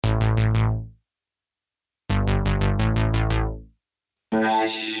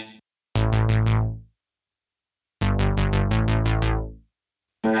Fresh.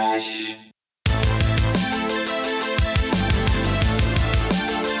 Fresh.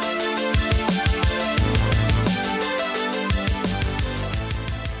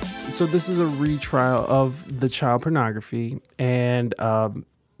 So this is a retrial of the child pornography, and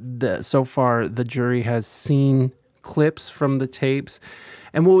so far the jury has seen clips from the tapes.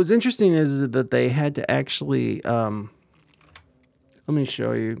 And what was interesting is that they had to actually let me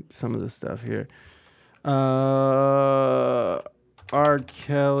show you some of the stuff here. R.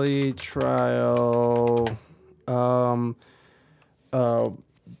 Kelly trial,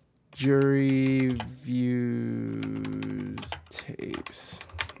 jury views tapes.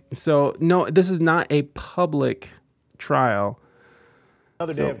 So no, this is not a public trial.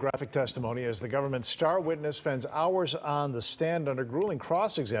 Another day of graphic testimony as the government's star witness spends hours on the stand under grueling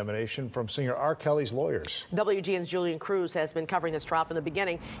cross-examination from singer R. Kelly's lawyers. WGN's Julian Cruz has been covering this trial from the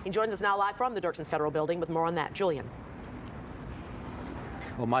beginning. He joins us now live from the Dirksen Federal Building with more on that. Julian.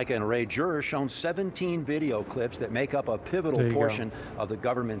 Well, Micah and Ray, jurors shown 17 video clips that make up a pivotal portion of the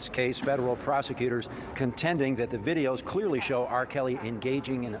government's case. Federal prosecutors contending that the videos clearly show R. Kelly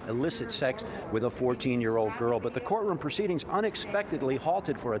engaging in illicit sex with a 14-year-old girl. But the courtroom proceedings unexpectedly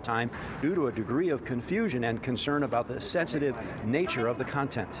halted for a time due to a degree of confusion and concern about the sensitive nature of the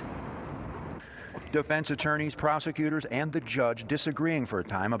content. Defense attorneys, prosecutors, and the judge disagreeing for a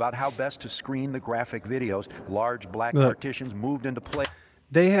time about how best to screen the graphic videos. Large black partitions moved into place.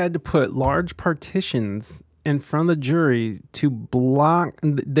 They had to put large partitions in front of the jury to block.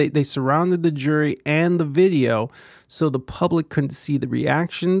 They surrounded the jury and the video so the public couldn't see the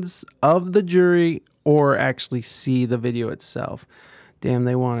reactions of the jury or actually see the video itself. Damn,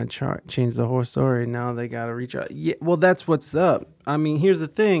 they want to change the whole story. Now they got to reach out. Yeah, well, that's what's up. I mean, here's the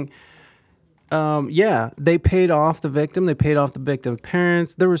thing. They paid off the victim. They paid off the victim's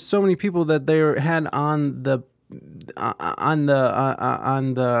parents. There were so many people that they had on the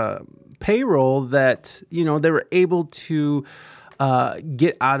payroll that, you know, they were able to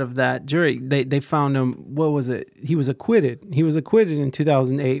get out of that jury. They found him. What was it? He was acquitted. He was acquitted in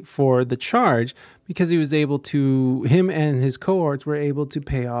 2008 for the charge because he was able to. Him and his cohorts were able to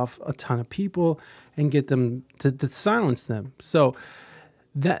pay off a ton of people and get them to silence them. So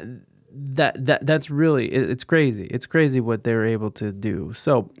that's really, it's crazy. It's crazy what they were able to do.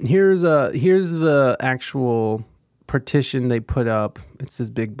 So here's the actual partition they put up. It's this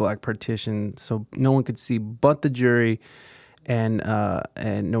big black partition, so no one could see but the jury, and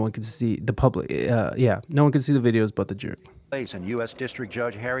no one could see the public. No one could see the videos but the jury. In U.S. District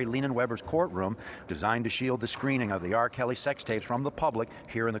Judge Harry Leinenweber's courtroom, designed to shield the screening of the R. Kelly sex tapes from the public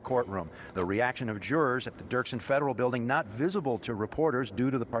here in the courtroom. The reaction of jurors at the Dirksen Federal Building not visible to reporters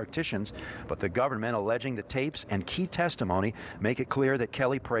due to the partitions, but the government alleging the tapes and key testimony make it clear that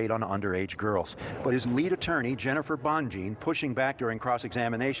Kelly preyed on underage girls. But his lead attorney, Jennifer Bonjean, pushing back during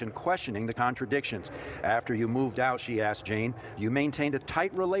cross-examination, questioning the contradictions. After you moved out, she asked Jane, you maintained a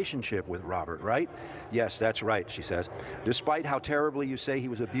tight relationship with Robert, right? Yes, that's right, she says. Despite how terribly you say he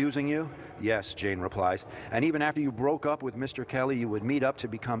was abusing you? Yes, Jane replies. And even after you broke up with Mr. Kelly, you would meet up to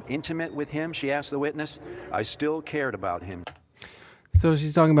become intimate with him? She asked the witness. I still cared about him. So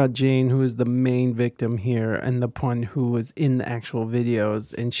she's talking about Jane, who is the main victim here, and the one who was in the actual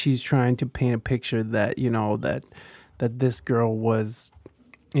videos, and she's trying to paint a picture that, you know, that this girl was,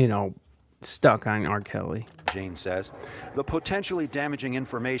 you know, stuck on R. Kelly. Jane says. The potentially damaging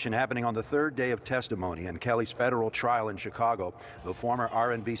information happening on the third day of testimony in Kelly's federal trial in Chicago. The former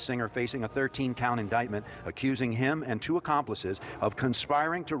R&B singer facing a 13-count indictment accusing him and two accomplices of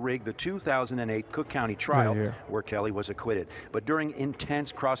conspiring to rig the 2008 Cook County trial where Kelly was acquitted. But during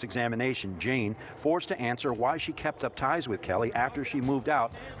intense cross-examination, Jane forced to answer why she kept up ties with Kelly after she moved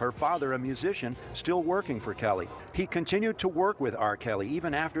out, her father a musician still working for Kelly. He continued to work with R. Kelly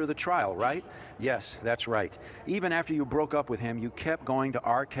even after the trial, right? Yes, that's right. Even after you broke up with him, you kept going to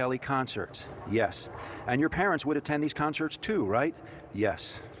R. Kelly concerts. Yes. And your parents would attend these concerts too, right?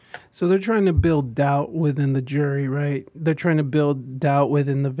 Yes. So they're trying to build doubt within the jury, right? They're trying to build doubt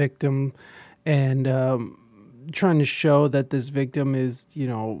within the victim and trying to show that this victim is, you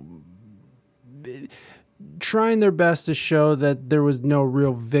know, trying their best to show that there was no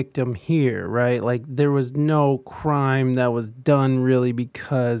real victim here, right? Like there was no crime that was done really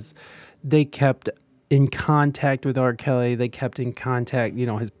because they kept in contact with R. Kelly. They kept in contact, you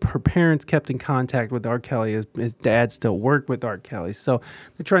know, her parents kept in contact with R. Kelly. His dad still worked with R. Kelly. So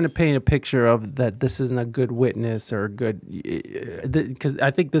they're trying to paint a picture of that this isn't a good witness or a good, because I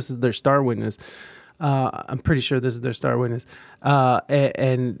think this is their star witness. I'm pretty sure this is their star witness.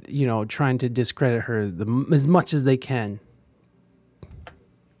 And you know, trying to discredit her as much as they can.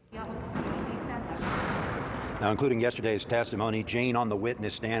 Now, including yesterday's testimony, Jane on the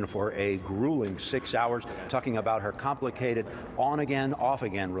witness stand for a grueling 6 hours, talking about her complicated on-again,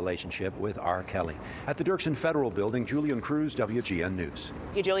 off-again relationship with R. Kelly. At the Dirksen Federal Building, Julian Cruz, WGN News.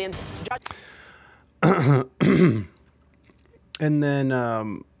 Thank you, Julian. And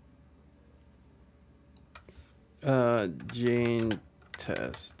then Jane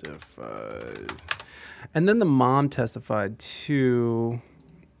testifies. And then the mom testified too.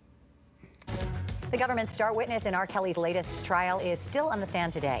 The government's star witness in R. Kelly's latest trial is still on the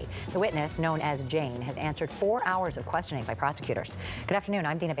stand today. The witness, known as Jane, has answered 4 hours of questioning by prosecutors. Good afternoon,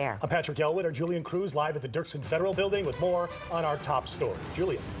 I'm Dina Bair. I'm Patrick Elwood, our Julian Cruz, live at the Dirksen Federal Building with more on our top story.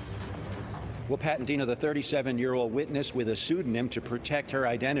 Julian. Well, Pat and Dina, the 37-year-old witness with a pseudonym to protect her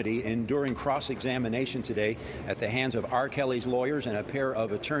identity enduring cross-examination today at the hands of R. Kelly's lawyers and a pair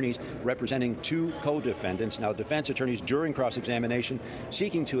of attorneys representing 2 co-defendants. Now, defense attorneys during cross-examination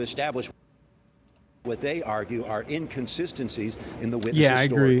seeking to establish what they argue are inconsistencies in the witness's story. Yeah, I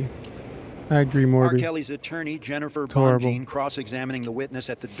agree. I agree, Morby. R. Kelly's attorney, Jennifer Bonjean, cross-examining the witness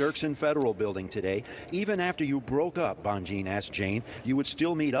at the Dirksen Federal Building today. Even after you broke up, Bonjean asked Jane, you would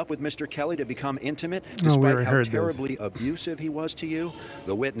still meet up with Mr. Kelly to become intimate, despite how terribly abusive he was to you?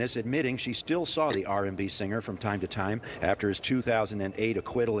 The witness admitting she still saw the R&B singer from time to time after his 2008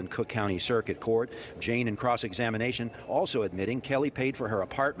 acquittal in Cook County Circuit Court. Jane, in cross-examination, also admitting Kelly paid for her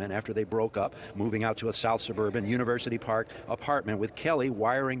apartment after they broke up, moving out to a South suburban University Park apartment, with Kelly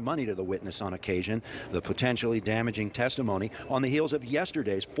wiring money to the witness on occasion. The potentially damaging testimony on the heels of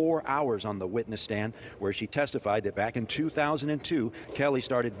yesterday's 4 hours on the witness stand, where she testified that back in 2002, Kelly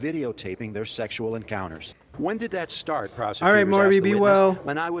started videotaping their sexual encounters. When did that start, prosecutors? All right, Morby, be well.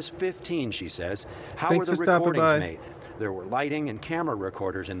 When I was 15, she says. How Thanks were the for stopping recordings by. made? There were lighting and camera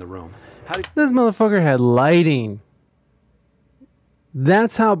recorders in the room. How did This motherfucker had lighting.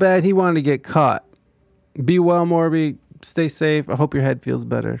 That's how bad he wanted to get caught. Be well, Morby. Stay safe. I hope your head feels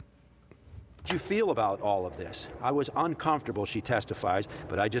better. you feel about all of this? I was uncomfortable, she testifies,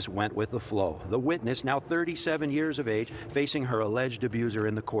 but I just went with the flow. The witness, now 37 years of age, facing her alleged abuser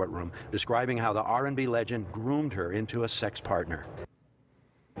in the courtroom, describing how the R&B legend groomed her into a sex partner.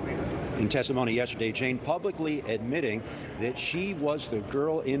 In testimony yesterday, Jane publicly admitting that she was the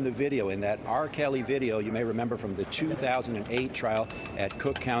girl in the video, in that R. Kelly video you may remember from the 2008 trial at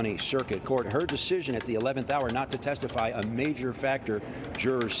Cook County Circuit Court. Her decision at the 11th hour not to testify, a major factor,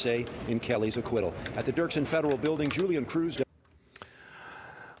 jurors say, in Kelly's acquittal. At the Dirksen Federal Building, Julian Cruz.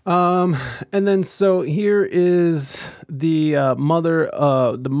 And then so here is the mother.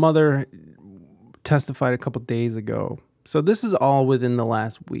 The mother testified a couple days ago. So this is all within the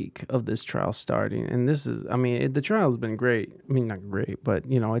last week of this trial starting. And this is, I mean, the trial has been great. I mean, not great, but,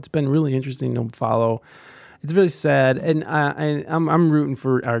 you know, it's been really interesting to follow. It's really sad. And I'm rooting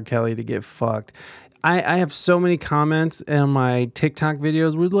for R. Kelly to get fucked. I have so many comments on my TikTok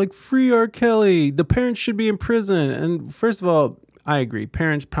videos with like, free R. Kelly. The parents should be in prison. And first of all, I agree.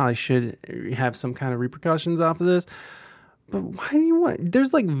 Parents probably should have some kind of repercussions off of this. But why do you want?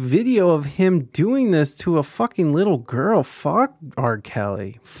 There's like video of him doing this to a fucking little girl. Fuck R.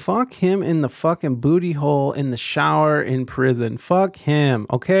 Kelly. Fuck him in the fucking booty hole in the shower in prison. Fuck him.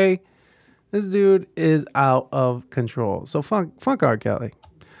 Okay, this dude is out of control. So fuck R. Kelly.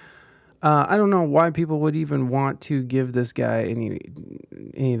 I don't know why people would even want to give this guy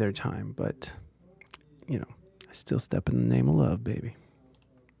any of their time, but you know, I still step in the name of love, baby.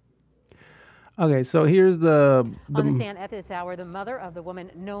 Okay, so here's on the stand at this hour, the mother of the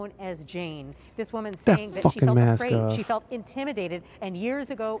woman known as Jane. This woman saying that she felt afraid, she felt intimidated, and years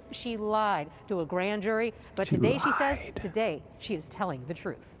ago she lied to a grand jury. But today she says, today she is telling the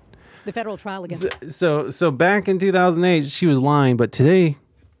truth. The federal trial against so back in 2008 she was lying, but today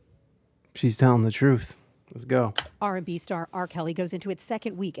she's telling the truth. Let's go. R&B star R. Kelly goes into its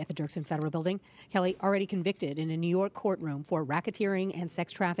second week at the Dirksen Federal Building. Kelly, already convicted in a New York courtroom for racketeering and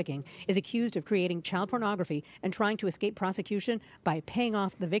sex trafficking, is accused of creating child pornography and trying to escape prosecution by paying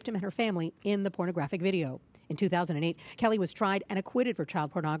off the victim and her family in the pornographic video. In 2008, Kelly was tried and acquitted for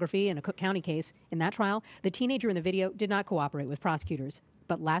child pornography in a Cook County case. In that trial, the teenager in the video did not cooperate with prosecutors.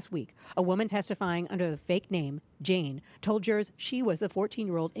 But last week, a woman testifying under the fake name, Jane, told jurors she was the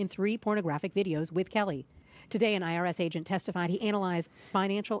 14-year-old in 3 pornographic videos with Kelly. Today, an IRS agent testified he analyzed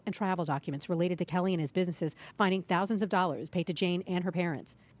financial and travel documents related to Kelly and his businesses, finding thousands of dollars paid to Jane and her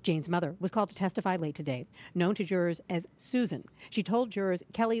parents. Jane's mother was called to testify late today, known to jurors as Susan. She told jurors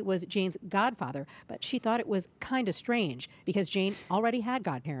Kelly was Jane's godfather, but she thought it was kind of strange because Jane already had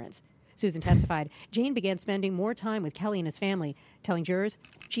godparents. Susan testified Jane began spending more time with Kelly and his family, telling jurors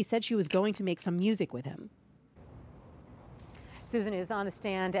she said she was going to make some music with him. Susan is on the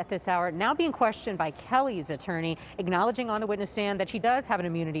stand at this hour, now being questioned by Kelly's attorney, acknowledging on the witness stand that she does have an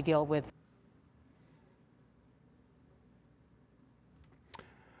immunity deal with.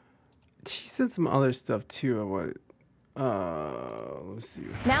 She said some other stuff too. Let's see.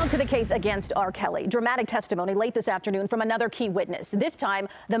 Now to the case against R. Kelly. Dramatic testimony late this afternoon from another key witness. This time,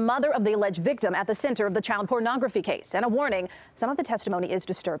 the mother of the alleged victim at the center of the child pornography case. And a warning, some of the testimony is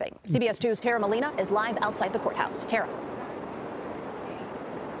disturbing. CBS 2's Tara Molina is live outside the courthouse. Tara.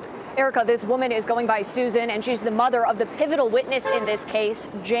 Erica, this woman is going by Susan, and she's the mother of the pivotal witness in this case,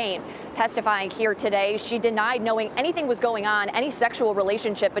 Jane. Testifying here today, she denied knowing anything was going on, any sexual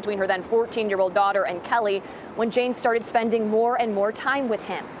relationship between her then 14-year-old daughter and Kelly, when Jane started spending more and more time with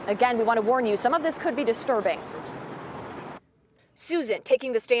him. Again, we want to warn you, some of this could be disturbing. Susan,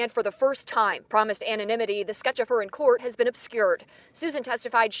 taking the stand for the first time, promised anonymity. The sketch of her in court has been obscured. Susan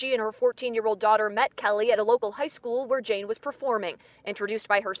testified she and her 14-year-old daughter met Kelly at a local high school where Jane was performing, introduced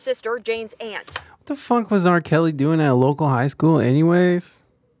by her sister, Jane's aunt. What the fuck was R. Kelly doing at a local high school anyways?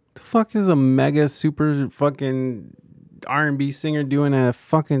 The fuck is a mega super fucking R&B singer doing a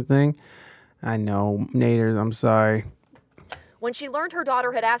fucking thing? I know, Naders, I'm sorry. When she learned her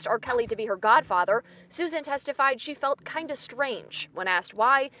daughter had asked R. Kelly to be her godfather, Susan testified she felt kind of strange. When asked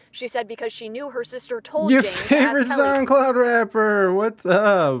why, she said because she knew her sister told Your Jane favorite to ask Kelly. SoundCloud rapper. What's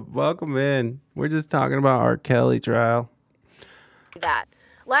up? Welcome in. We're just talking about R. Kelly trial. That.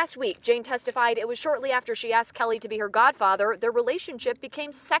 Last week, Jane testified it was shortly after she asked Kelly to be her godfather, their relationship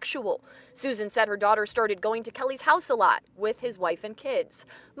became sexual. Susan said her daughter started going to Kelly's house a lot with his wife and kids,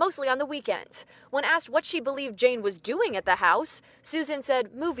 mostly on the weekends. When asked what she believed Jane was doing at the house, Susan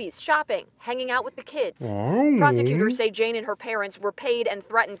said movies, shopping, hanging out with the kids. Prosecutors say Jane and her parents were paid and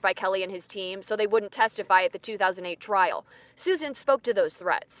threatened by Kelly and his team so they wouldn't testify at the 2008 trial. Susan spoke to those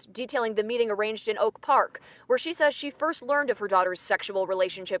threats, detailing the meeting arranged in Oak Park, where she says she first learned of her daughter's sexual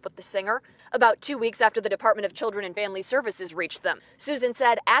relationship with the singer about 2 weeks after the Department of Children and Family Services reached them. Susan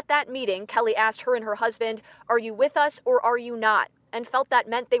said at that meeting, Kelly asked her and her husband, "Are you with us or are you not?" and felt that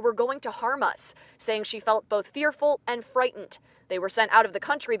meant they were going to harm us, saying she felt both fearful and frightened. They were sent out of the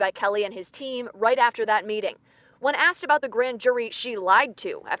country by Kelly and his team right after that meeting. When asked about the grand jury she lied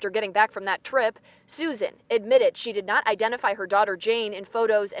to after getting back from that trip, Susan admitted she did not identify her daughter Jane in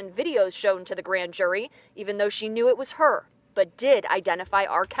photos and videos shown to the grand jury, even though she knew it was her, but did identify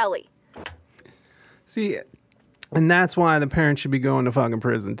R. Kelly. See, and that's why the parents should be going to fucking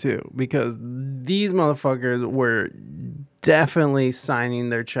prison too, because these motherfuckers were definitely signing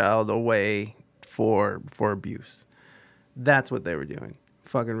their child away for abuse. That's what they were doing.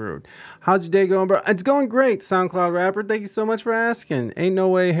 Fucking rude. How's your day going, bro? It's going great, SoundCloud rapper. Thank you so much for asking. Ain't no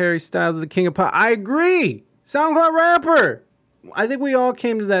way Harry Styles is the king of pop. I agree. SoundCloud rapper. I think we all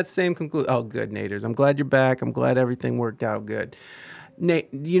came to that same conclusion. Oh, good, Naders. I'm glad you're back. I'm glad everything worked out good. Nate,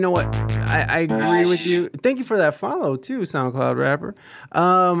 you know what? I agree with you. Thank you for that follow too, SoundCloud rapper.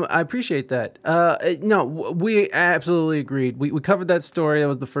 I appreciate that. No, we absolutely agreed. We covered that story. That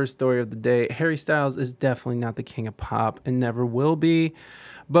was the first story of the day. Harry Styles is definitely not the king of pop and never will be.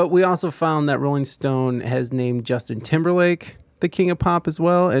 But we also found that Rolling Stone has named Justin Timberlake the king of pop as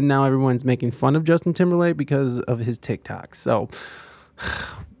well. And now everyone's making fun of Justin Timberlake because of his TikToks. So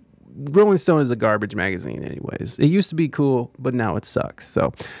Rolling Stone is a garbage magazine anyways. It used to be cool, but now it sucks.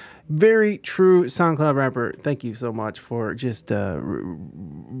 So very true, SoundCloud rapper. Thank you so much for just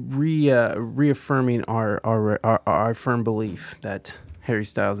reaffirming our firm belief that Harry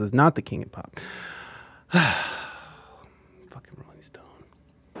Styles is not the king of pop. Fucking Rolling Stone.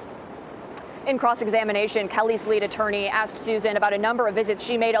 In cross-examination, Kelly's lead attorney asked Susan about a number of visits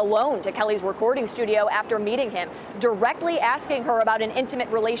she made alone to Kelly's recording studio after meeting him, directly asking her about an intimate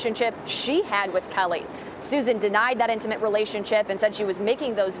relationship she had with Kelly. Susan denied that intimate relationship and said she was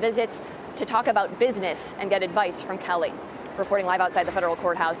making those visits to talk about business and get advice from Kelly. Reporting live outside the federal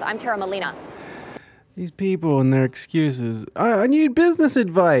courthouse, I'm Tara Molina. These people and their excuses. I need business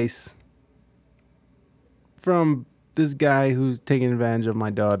advice from this guy who's taking advantage of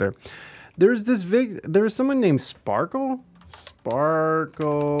my daughter. There's someone named Sparkle.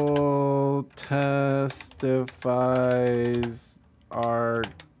 Sparkle testifies R.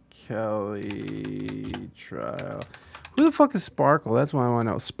 Kelly trial. Who the fuck is Sparkle? That's what I want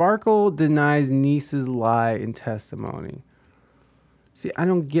to know. Sparkle denies niece's lie in testimony. See, I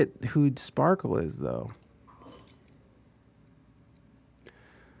don't get who Sparkle is, though.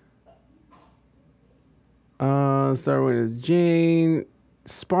 Start with is Jane.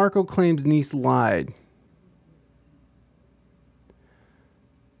 Sparkle claims niece lied.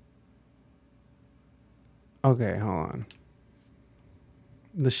 Okay, hold on.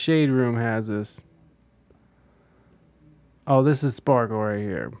 The Shade Room has this. Oh, this is Sparkle right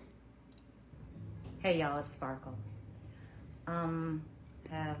here. Hey y'all, it's Sparkle.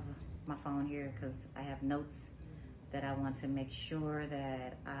 Have my phone here because I have notes that I want to make sure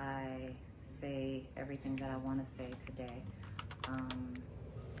that I say everything that I want to say today.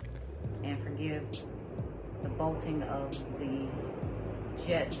 And forgive the bolting of the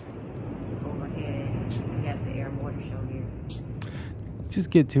jets overhead. We have the air mortar show here. Just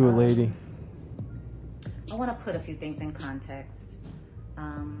get to it, lady. I want to put a few things in context.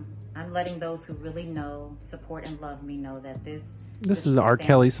 I'm letting those who really know, support, and love me know that this is the R.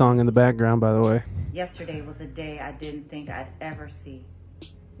 Kelly song in the background, by the way. Yesterday was a day I didn't think I'd ever see.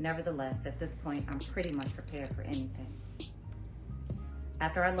 Nevertheless, at this point, I'm pretty much prepared for anything.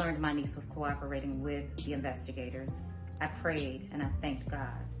 After I learned my niece was cooperating with the investigators, I prayed and I thanked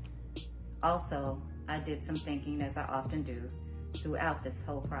God. Also, I did some thinking, as I often do, throughout this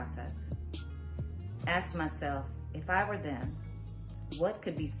whole process. Asked myself, if I were them, what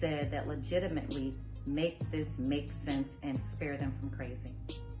could be said that legitimately make this make sense and spare them from crazy?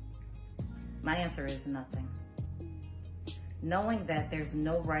 My answer is nothing. Knowing that there's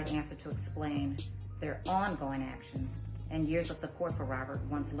no right answer to explain their ongoing actions and years of support for Robert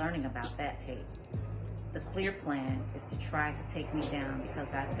once learning about that tape, the clear plan is to try to take me down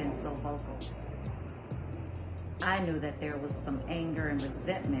because I've been so vocal. I knew that there was some anger and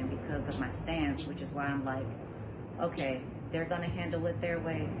resentment because of my stance, which is why I'm like, okay, they're going to handle it their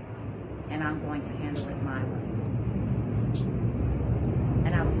way, and I'm going to handle it my way.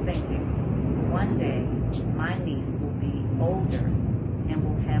 And I was thinking, one day, my niece will be older and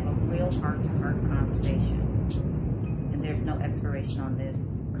will have a real heart-to-heart conversation. And there's no expiration on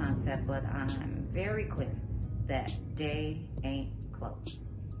this concept, but I'm very clear that day ain't close.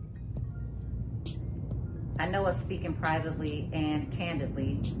 I know us speaking privately and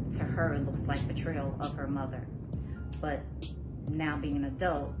candidly, to her it looks like betrayal of her mother. But now being an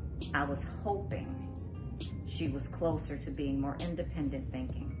adult, I was hoping she was closer to being more independent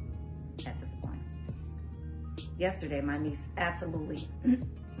thinking at this point. Yesterday, my niece absolutely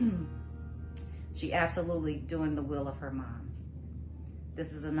doing the will of her mom.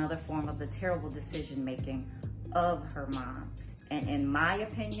 This is another form of the terrible decision making of her mom. And in my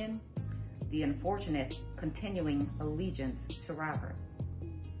opinion, the unfortunate continuing allegiance to Robert.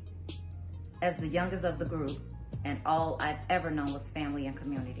 As the youngest of the group, and all I've ever known was family and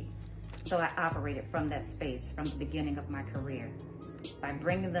community. So I operated from that space from the beginning of my career by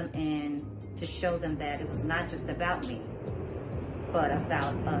bringing them in to show them that it was not just about me, but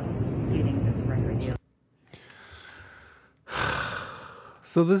about us getting this record deal.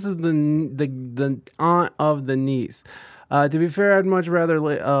 So this is the aunt of the niece. To be fair, I'd much rather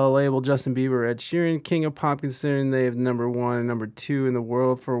label Justin Bieber, Ed Sheeran, King of Pop, considering they have number 1 and number 2 in the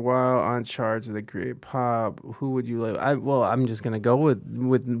world for a while on charts of the great pop. Who would you label? I'm just gonna go with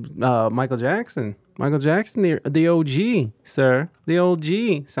Michael Jackson. Michael Jackson, the OG, sir, the OG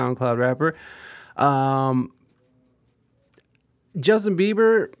SoundCloud rapper. Justin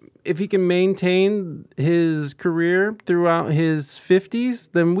Bieber, if he can maintain his career throughout his 50s,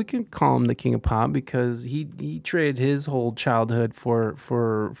 then we can call him the King of Pop because he traded his whole childhood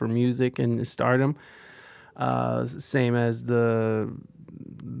for music and stardom, same as the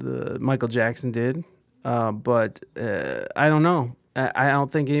Michael Jackson did. But I don't know. I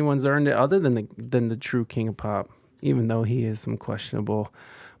don't think anyone's earned it other than the true King of Pop, even though he has some questionable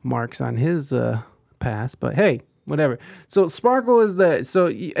marks on his past. But hey, whatever. So Sparkle is that. So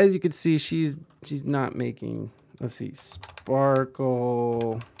as you can see, she's not making. Let's see,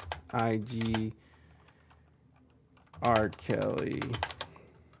 Sparkle, IG, R. Kelly.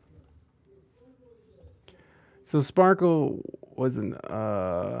 So Sparkle wasn't.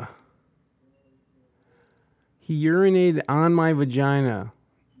 He urinated on my vagina.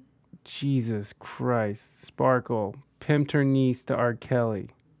 Jesus Christ. Sparkle pimped her niece to R. Kelly.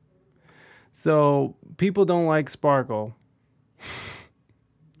 So people don't like Sparkle.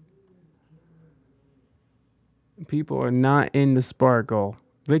 People are not into Sparkle.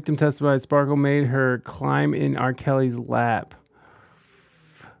 Victim testified Sparkle made her climb in R. Kelly's lap.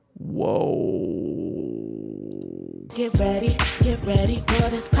 Whoa. Get ready for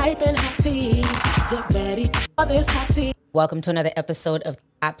this piping hot tea. Get ready for this hot tea. Welcome to another episode of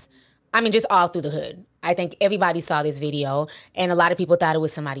Taps. I mean, just all through the hood. I think everybody saw this video, and a lot of people thought it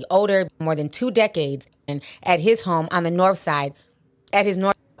was somebody older, more than 2 decades, and at his home on the north side, at his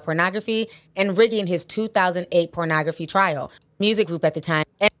north pornography, and rigging his 2008 pornography trial. Music group at the time,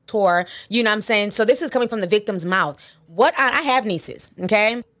 and tour, you know what I'm saying? So this is coming from the victim's mouth. What aunt, I have nieces,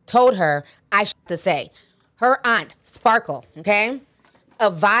 okay? Told her I to say. Her aunt, Sparkle, okay?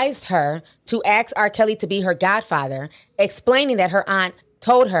 advised her to ask R. Kelly to be her godfather, explaining that her aunt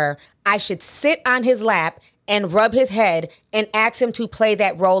told her I should sit on his lap and rub his head and ask him to play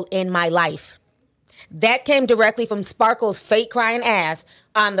that role in my life. That came directly from Sparkle's fake crying ass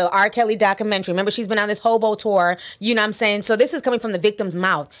on the R. Kelly documentary. Remember, she's been on this hobo tour, you know what I'm saying? So this is coming from the victim's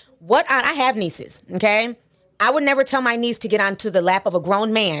mouth. I have nieces, okay? I would never tell my niece to get onto the lap of a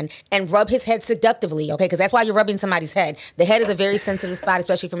grown man and rub his head seductively, okay? Because that's why you're rubbing somebody's head. The head is a very sensitive spot,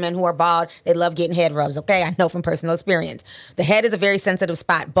 especially for men who are bald. They love getting head rubs, okay? I know from personal experience. The head is a very sensitive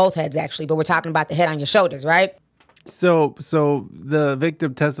spot, both heads actually, but we're talking about the head on your shoulders, right? So the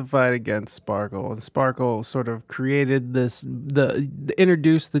victim testified against Sparkle, and Sparkle sort of created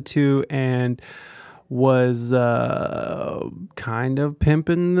introduced the two and was kind of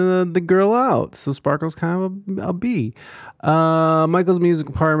pimping the girl out. So Sparkle's kind of a B. Michael's music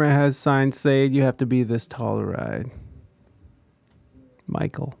department has signs saying you have to be this tall to ride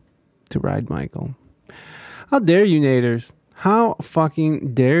Michael. How dare you, Naders? How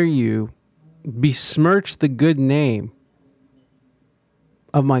fucking dare you besmirch the good name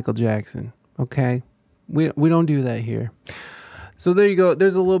of Michael Jackson? Okay, we don't do that here. So there you go.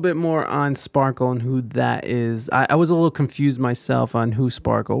 There's a little bit more on Sparkle and who that is. I was a little confused myself on who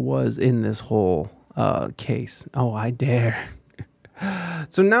Sparkle was in this whole case. Oh, I dare.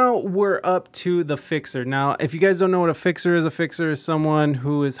 So now we're up to the fixer. Now, if you guys don't know what a fixer is someone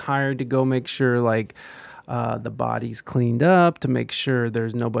who is hired to go make sure the body's cleaned up, to make sure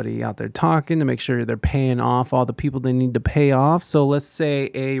there's nobody out there talking, to make sure they're paying off all the people they need to pay off. So let's say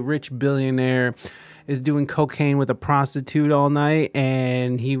a rich billionaire is doing cocaine with a prostitute all night,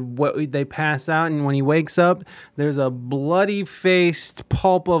 and they pass out, and when he wakes up, there's a bloody-faced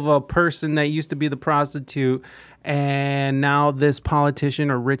pulp of a person that used to be the prostitute, and now this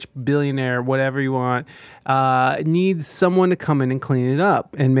politician or rich billionaire, whatever you want, needs someone to come in and clean it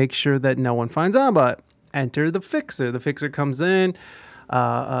up and make sure that no one finds out about it. Enter the fixer. The fixer comes in,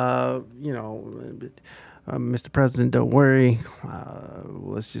 Mr. President, don't worry.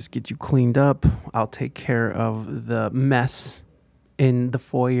 Let's just get you cleaned up. I'll take care of the mess in the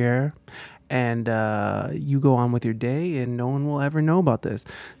foyer. And you go on with your day, and no one will ever know about this.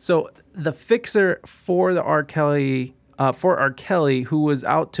 So the fixer for R. Kelly, who was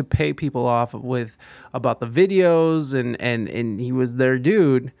out to pay people off about the videos, and he was their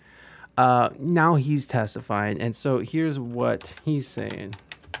dude. Now he's testifying. And so here's what he's saying.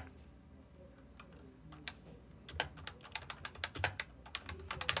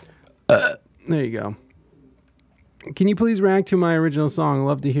 There you go. Can you please react to my original song? I'd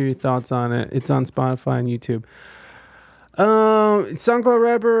love to hear your thoughts on it. It's on Spotify and YouTube. SoundCloud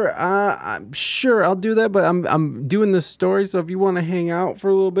rapper, I'm sure I'll do that, but I'm doing this story, so if you want to hang out for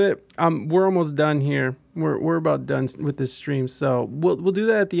a little bit, we're almost done here. We're about done with this stream, so we'll do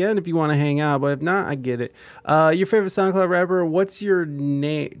that at the end if you want to hang out, but if not, I get it. Your favorite SoundCloud rapper, what's your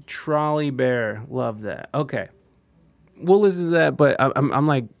name? Trolley Bear. Love that. Okay. We'll listen to that, but I'm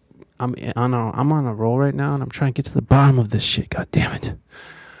on a roll right now, and I'm trying to get to the bottom of this shit. God damn it.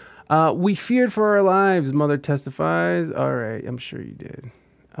 We feared for our lives, mother testifies. All right, I'm sure you did.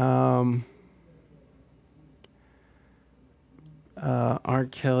 R.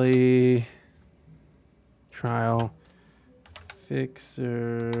 Kelly trial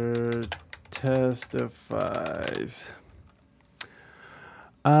fixer testifies.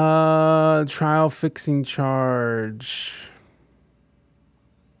 Trial fixing charge.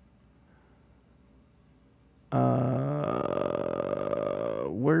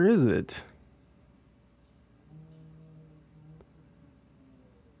 Where is it?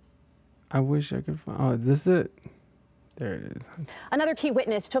 I wish I could find. Oh, is this it? There it is. Another key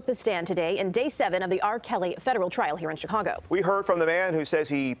witness took the stand today in day 7 of the R. Kelly federal trial here in Chicago. We heard from the man who says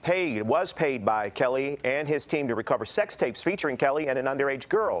he was paid by Kelly and his team to recover sex tapes featuring Kelly and an underage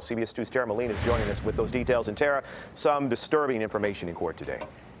girl. CBS 2's Tara Molina is joining us with those details. And Tara, some disturbing information in court today.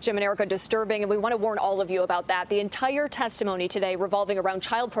 Jim and Erica, disturbing, and we want to warn all of you about that. The entire testimony today revolving around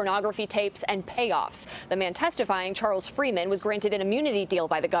child pornography tapes and payoffs. The man testifying, Charles Freeman, was granted an immunity deal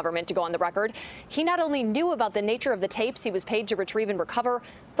by the government to go on the record. He not only knew about the nature of the tapes he was paid to retrieve and recover,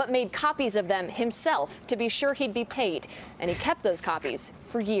 but made copies of them himself to be sure he'd be paid. And he kept those copies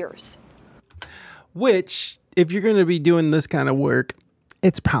for years. Which, if you're going to be doing this kind of work,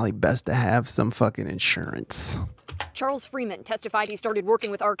 it's probably best to have some fucking insurance. Charles Freeman testified he started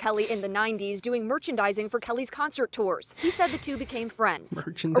working with R. Kelly in the 90s doing merchandising for Kelly's concert tours. He said the two became friends.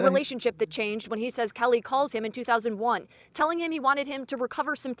 A relationship that changed when he says Kelly called him in 2001, telling him he wanted him to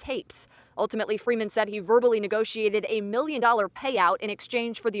recover some tapes. Ultimately, Freeman said he verbally negotiated a $1 million payout in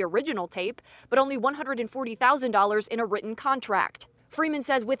exchange for the original tape, but only $140,000 in a written contract. Freeman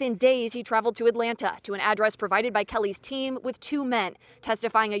says within days he traveled to Atlanta to an address provided by Kelly's team with 2 men.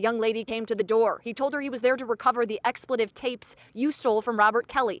 Testifying, a young lady came to the door. He told her he was there to recover the expletive tapes you stole from Robert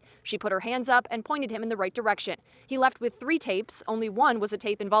Kelly. She put her hands up and pointed him in the right direction. He left with 3 tapes. Only one was a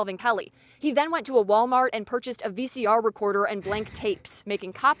tape involving Kelly. He then went to a Walmart and purchased a VCR recorder and blank tapes,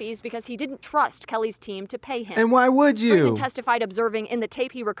 making copies because he didn't trust Kelly's team to pay him. And why would you? Freeman testified observing in the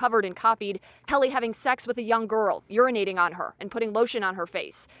tape he recovered and copied Kelly having sex with a young girl, urinating on her, and putting lotion on her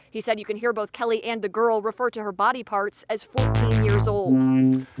face. He said you can hear both Kelly and the girl refer to her body parts as 14 years old.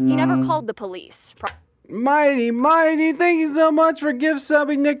 He never called the police. Mighty, thank you so much for gift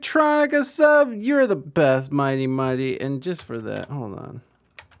subbing Nicktronic a sub. You're the best, Mighty. And just for that, hold on.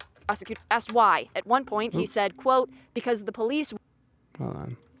 Prosecutor asked why. At one point, he said, quote, because the police... Hold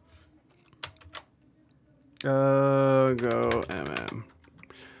on. Go MM.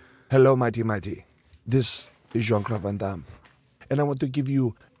 Hello, Mighty. This is Jean-Claude Van Damme. And I want to give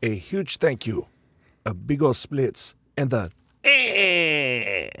you a huge thank you, a big ol' splits, and the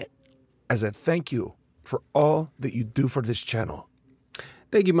as a thank you for all that you do for this channel.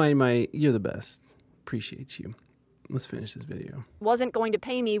 Thank you, Mighty. You're the best. Appreciate you. Let's finish this video. Wasn't going to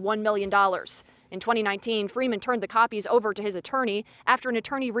pay me $1 million. In 2019, Freeman turned the copies over to his attorney after an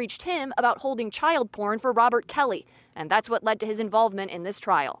attorney reached him about holding child porn for Robert Kelly. And that's what led to his involvement in this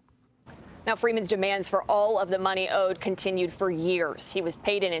trial. Now, Freeman's demands for all of the money owed continued for years. He was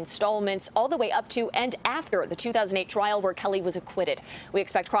paid in installments all the way up to and after the 2008 trial where Kelly was acquitted. We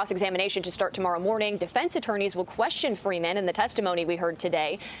expect cross-examination to start tomorrow morning. Defense attorneys will question Freeman in the testimony we heard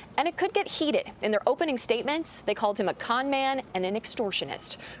today, and it could get heated. In their opening statements, they called him a con man and an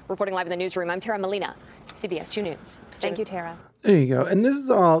extortionist. Reporting live in the newsroom, I'm Tara Molina, CBS 2 News. Thank you, Tara. There you go. And this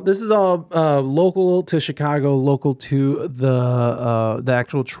is all local to Chicago, local to the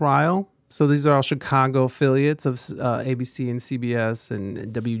actual trial. So these are all Chicago affiliates of ABC and CBS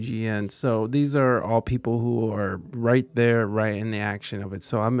and WGN. So these are all people who are right there, right in the action of it.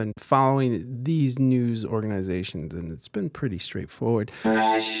 So I've been following these news organizations, and it's been pretty straightforward.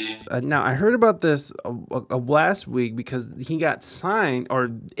 Now, I heard about this last week because he got signed,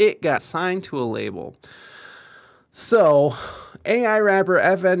 or it got signed to a label. So, AI rapper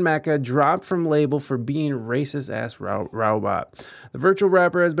FN Meka dropped from label for being racist-ass robot. The virtual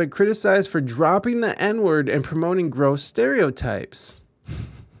rapper has been criticized for dropping the N-word and promoting gross stereotypes.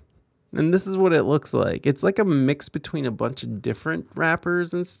 And this is what it looks like. It's like a mix between a bunch of different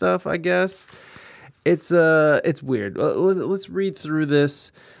rappers and stuff, I guess. It's weird. Let's read through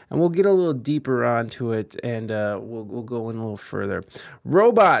this, and we'll get a little deeper onto it, and we'll go in a little further.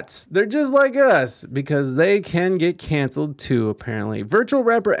 Robots, they're just like us because they can get canceled too, apparently. Virtual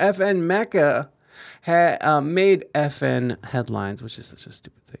rapper FN Meka made FN headlines, which is such a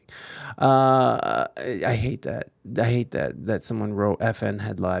stupid thing. I hate that. I hate that someone wrote FN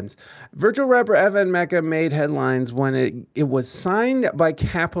headlines. Virtual rapper FN Meka made headlines when it was signed by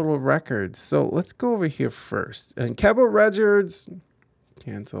Capitol Records. So let's go over here first. And Capitol Records,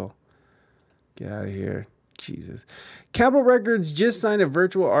 cancel. Get out of here. Jesus. Capitol Records just signed a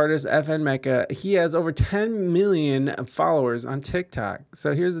virtual artist, FN Meka. He has over 10 million followers on TikTok.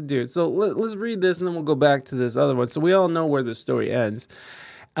 So here's the dude. So let's read this, and then we'll go back to this other one. So we all know where the story ends.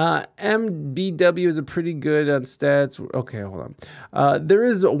 MBW is a pretty good on stats. Okay, hold on. There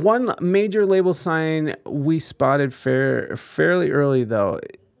is one major label sign we spotted fairly early, though.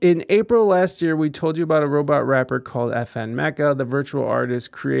 In April last year, we told you about a robot rapper called FN Meka, the virtual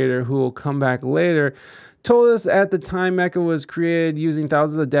artist creator who will come back later. Told us at the time Meka was created using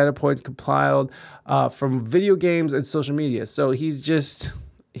thousands of data points compiled from video games and social media. So he was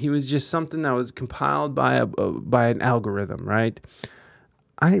just something that was compiled by an algorithm, right?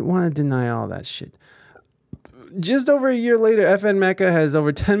 I want to deny all that shit. Just over a year later, FN Meka has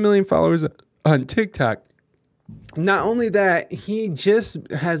over 10 million followers on TikTok. Not only that, he just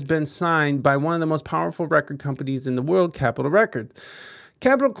has been signed by one of the most powerful record companies in the world, Capitol Records.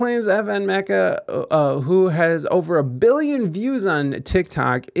 Capitol claims FN Meka, who has over 1 billion views on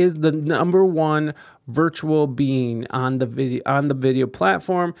TikTok, is the #1 virtual being on the video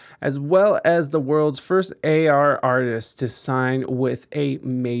platform, as well as the world's first AR artist to sign with a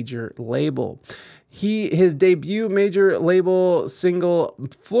major label. His debut major label single,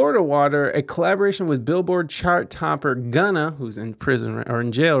 Florida Water, a collaboration with Billboard chart topper Gunna, who's in prison or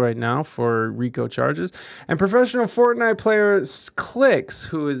in jail right now for RICO charges, and professional Fortnite player Clix,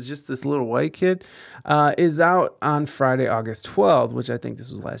 who is just this little white kid, is out on Friday, August 12th, which I think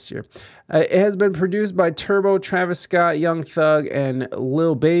this was last year. It has been produced by Turbo, Travis Scott, Young Thug, and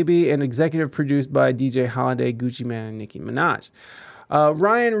Lil Baby, and executive produced by DJ Holiday, Gucci Mane, and Nicki Minaj.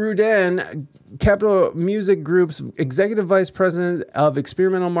 Ryan Rudin, Capitol Music Group's Executive Vice President of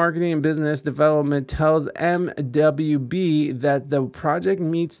Experimental Marketing and Business Development, tells MWB that the project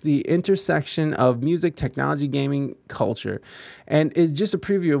meets the intersection of music, technology, gaming, culture, and is just a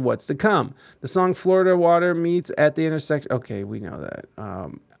preview of what's to come. The song Florida Water meets at the intersection. Okay, we know that.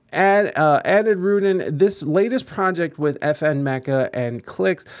 Added Rudin, this latest project with FN Meka and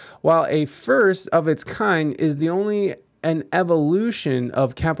Clicks, while a first of its kind, is the only an evolution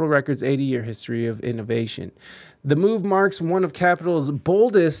of Capitol Records' 80-year history of innovation. The move marks one of Capitol's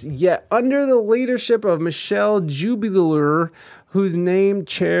boldest, yet under the leadership of Michelle Jubiler, who's named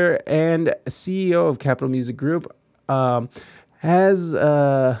chair and CEO of Capitol Music Group, has...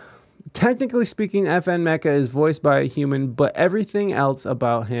 Technically speaking, FN Meka is voiced by a human, but everything else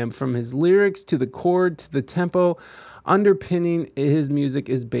about him, from his lyrics to the chord to the tempo underpinning his music,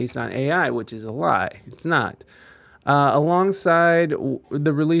 is based on AI, which is a lie. It's not. Alongside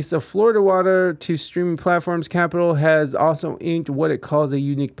the release of Florida Water to streaming platforms, Capitol has also inked what it calls a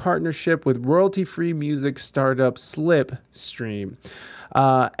unique partnership with royalty-free music startup Slipstream.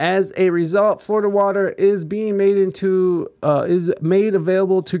 As a result, Florida Water is being made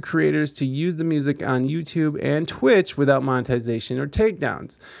available to creators to use the music on YouTube and Twitch without monetization or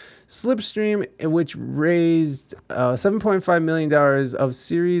takedowns. Slipstream, which raised $7.5 million of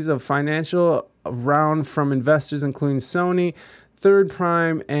series of financial round from investors including Sony, Third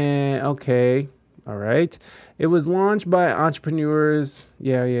Prime, and okay, all right. It was launched by entrepreneurs.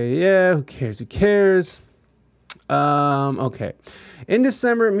 Yeah. Who cares? Okay. In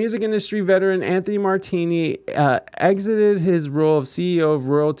December, music industry veteran Anthony Martini exited his role of CEO of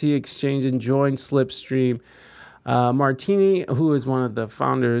Royalty Exchange and joined Slipstream. Martini, who is one of the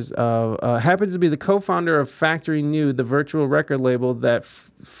founders of, happens to be the co-founder of Factory New, the virtual record label that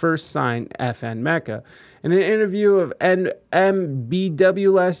first signed FN Meka. In an interview of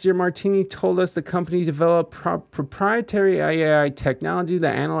MBW last year, Martini told us the company developed proprietary AI technology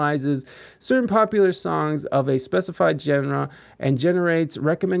that analyzes certain popular songs of a specified genre and generates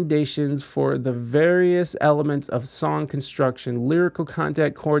recommendations for the various elements of song construction, lyrical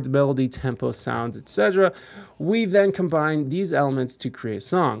content, chords, melody, tempo, sounds, etc. We then combine these elements to create a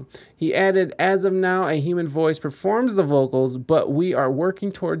song. He added, as of now, a human voice performs the vocals, but we are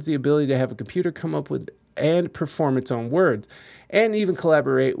working towards the ability to have a computer come up with and perform its own words, and even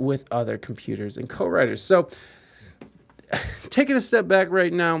collaborate with other computers and co-writers. So, taking a step back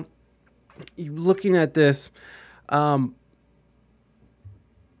right now, looking at this, the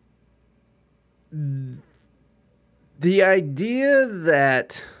idea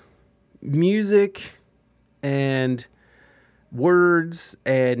that music and words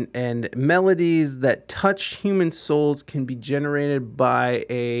and melodies that touch human souls can be generated by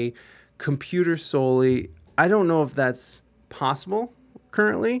a computer solely, I don't know if that's possible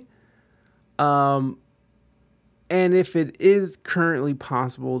currently. And if it is currently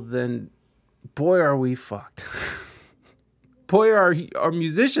possible, then boy, are we fucked. Boy, are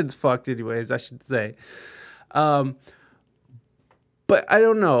musicians fucked anyways, I should say. But I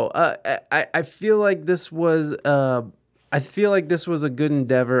don't know. I feel like this was a good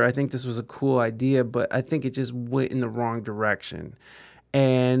endeavor. I think this was a cool idea, but I think it just went in the wrong direction.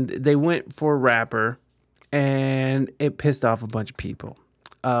 And they went for a rapper, and it pissed off a bunch of people,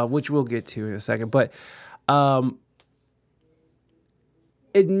 which we'll get to in a second. But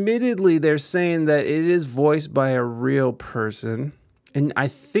admittedly, they're saying that it is voiced by a real person. And I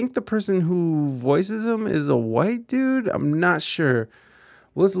think the person who voices him is a white dude. I'm not sure.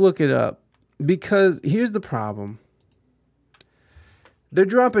 Let's look it up. Because here's the problem. They're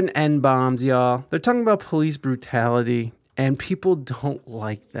dropping N-bombs, y'all. They're talking about police brutality. And people don't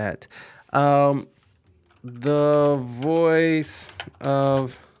like that. The voice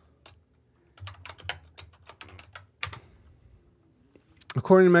of...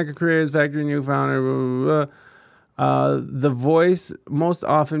 According to Meka Creators, Factory New founder, the voice most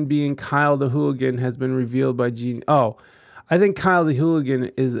often being Kyle the Hooligan has been revealed by Gene. Oh, I think Kyle the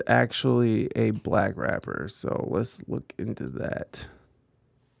Hooligan is actually a black rapper. So let's look into that.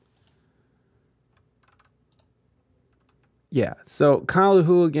 Yeah, so Kyle the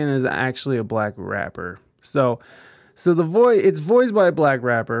Hooligan is actually a black rapper. So the it's voiced by a black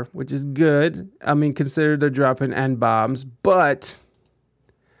rapper, which is good. I mean, consider they're dropping N-bombs, but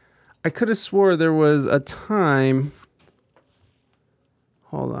I could have swore there was a time.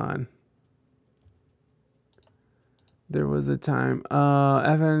 Hold on. There was a time.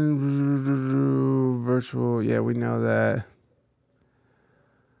 Evan virtual. Yeah, we know that.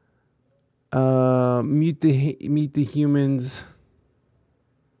 Meet the humans.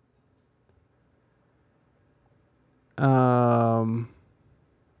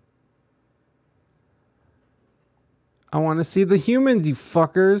 I want to see the humans, you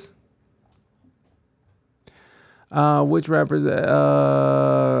fuckers. Which rappers?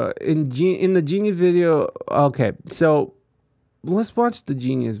 In the Genius video. Okay, so let's watch the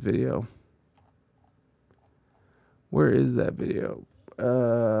Genius video. Where is that video?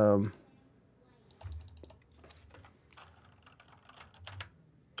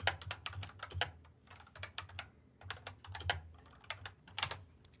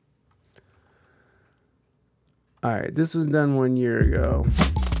 All right, this was done 1 year ago.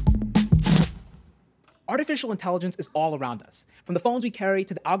 Artificial intelligence is all around us, from the phones we carry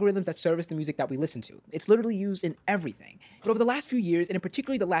to the algorithms that service the music that we listen to. It's literally used in everything. But over the last few years, and in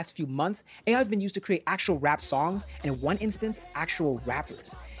particularly the last few months, AI has been used to create actual rap songs, and in one instance, actual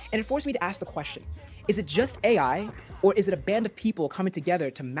rappers. And it forced me to ask the question, is it just AI, or is it a band of people coming together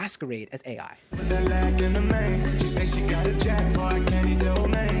to masquerade as AI?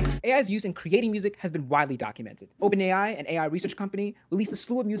 AI's use in creating music has been widely documented. OpenAI, an AI research company, released a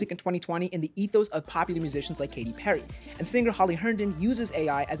slew of music in 2020 in the ethos of popular musicians like Katy Perry, and singer Holly Herndon uses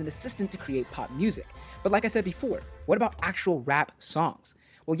AI as an assistant to create pop music. But like I said before, what about actual rap songs?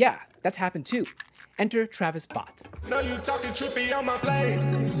 Well, yeah, that's happened too. Enter Travis Bott. No, you talking trippy on my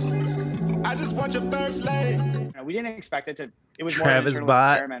plane. I just want your first lane. We didn't expect it to. It was Travis more of an internal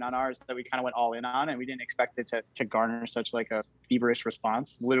Bott. experiment on ours that we kind of went all in on, and we didn't expect it to garner such like a feverish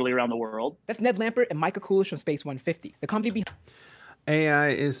response, literally around the world. That's Ned Lampert and Micah Coolish from Space 150, the company behind. AI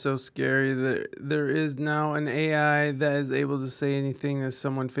is so scary that there is now an AI that is able to say anything that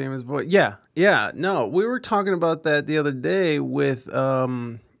someone famous voice. Yeah. No, we were talking about that the other day with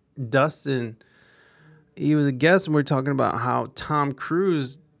Dustin. He was a guest, and we were talking about how Tom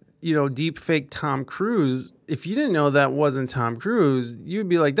Cruise, deep fake Tom Cruise. If you didn't know that wasn't Tom Cruise, you'd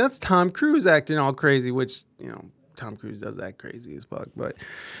be like, that's Tom Cruise acting all crazy, which, Tom Cruise does act crazy as fuck. But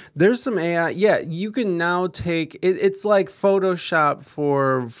there's some AI. Yeah, you can now take it. It's like Photoshop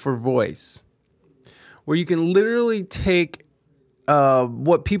for voice, where you can literally take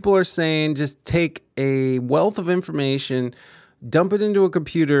what people are saying, just take a wealth of information, dump it into a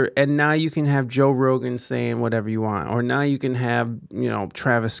computer, and now you can have Joe Rogan saying whatever you want, or now you can have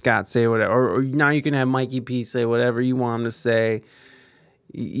Travis Scott say whatever, or now you can have Mikey P say whatever you want him to say.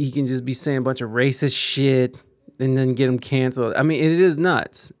 He can just be saying a bunch of racist shit and then get him canceled. I mean, it is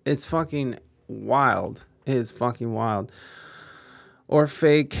nuts. It's fucking wild. It is fucking wild. Or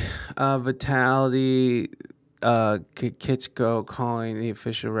fake Vitaly Klitschko calling the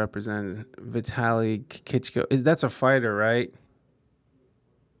official representative Vitaly Klitschko. That's a fighter, right?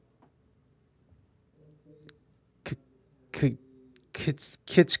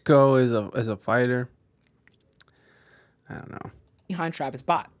 Klitschko is a fighter. I don't know. Behind Travis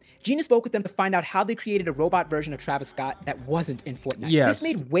Bott. Gina spoke with them to find out how they created a robot version of Travis Scott that wasn't in Fortnite. Yes.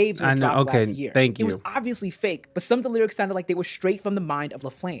 This made waves when it dropped last year. Thank you. It was obviously fake, but some of the lyrics sounded like they were straight from the mind of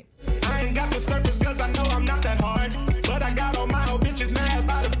LaFlame. I ain't got the surface cause I know I'm not that hard. But I got all my old bitches mad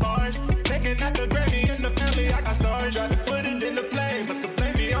by the bars. Thinking that the gravy in the family I got stars. Tried to put it in the plane, but the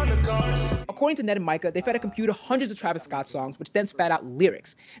plane be on the cars. According to Ned and Micah, they fed a computer hundreds of Travis Scott songs, which then spat out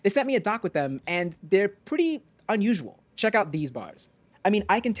lyrics. They sent me a doc with them, and they're pretty unusual. Check out these bars. I mean,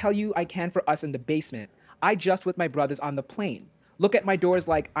 I can tell you I can for us in the basement. I just with my brothers on the plane. Look at my doors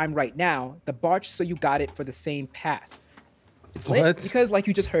like I'm right now. The barge so you got it for the same past. It's lit because, like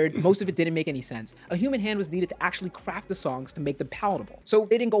you just heard, most of it didn't make any sense. A human hand was needed to actually craft the songs to make them palatable, so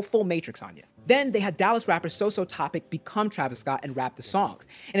they didn't go full Matrix on you. Then they had Dallas rapper So Topic become Travis Scott and rap the songs.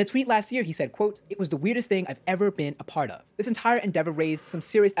 In a tweet last year, he said, quote, "It was the weirdest thing I've ever been a part of." This entire endeavor raised some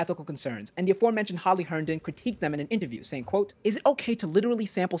serious ethical concerns, and the aforementioned Holly Herndon critiqued them in an interview, saying, quote, "Is it okay to literally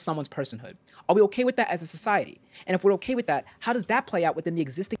sample someone's personhood? Are we okay with that as a society? And if we're okay with that, how does that play out within the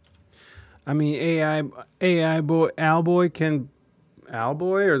existing..." I mean, AI boy, Alboy,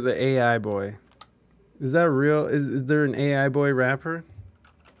 or is it AI boy? Is that real? Is there an AI boy rapper?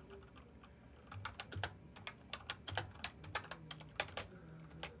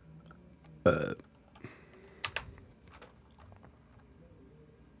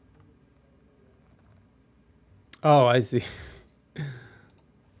 Oh, I see.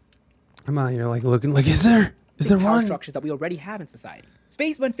 I'm out here like looking like, is there one? Structures that we already have in society.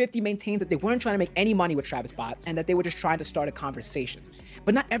 Space 150 maintains that they weren't trying to make any money with Travis Bott and that they were just trying to start a conversation.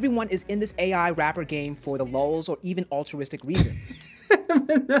 But not everyone is in this AI rapper game for the lulz or even altruistic reasons.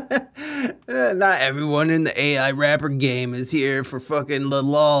 Not everyone in the AI rapper game is here for fucking the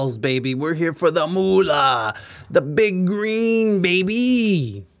lulz, baby. We're here for the moolah, the big green,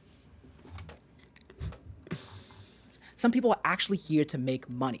 baby. Some people are actually here to make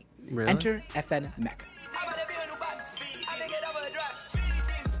money. Really? Enter FN Mecca.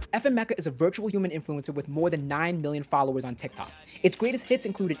 FM Meka is a virtual human influencer with more than 9 million followers on TikTok. Its greatest hits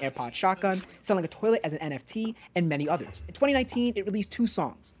include an AirPod shotgun, selling a toilet as an NFT, and many others. In 2019, it released 2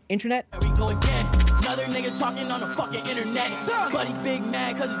 songs, Internet. Here we go again. Another nigga talking on the fucking internet. Buddy big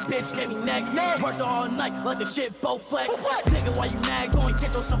mad cause his bitch gave me neck. Worked all night like the shit both flex. Nigga, why you mad? Go and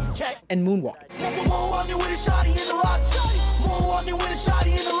get yourself a check. And Moonwalking. Moonwalking with a shotty in the lot. Moonwalking with a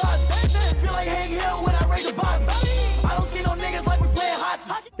shotty in the lot. Feel like Hank Hill when I raise the bottom. I don't see no niggas like we playing hot.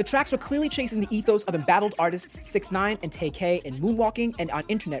 The tracks were clearly chasing the ethos of embattled artists 6ix9ine and Tay-K in Moonwalking and on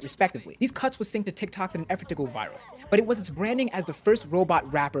Internet, respectively. These cuts were synced to TikToks in an effort to go viral. But it was its branding as the first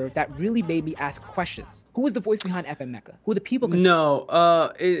robot rapper that really made me ask questions. Who was the voice behind FM Meka? Who are the people? No,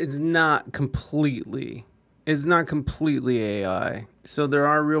 it's not completely. It's not completely AI. So there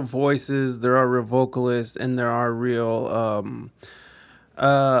are real voices, there are real vocalists, and there are real.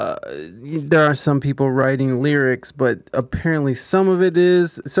 There are some people writing lyrics, but apparently some of it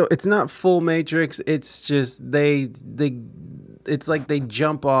is. So it's not full Matrix. It's just it's like they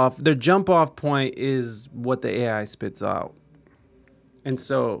jump off. Their jump off point is what the AI spits out. And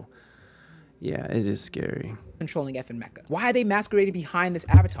so, yeah, it is scary. Controlling FM Meka. Why are they masquerading behind this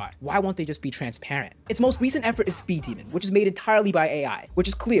avatar? Why won't they just be transparent? Its most recent effort is Speed Demon, which is made entirely by AI, which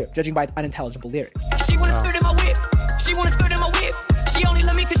is clear, judging by its unintelligible lyrics. She wanna skirt in my whip. She wanna skirt in my whip. She only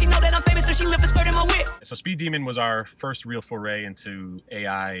love me cause she know that I'm famous, so she live a skirt in my whip. So Speed Demon was our first real foray into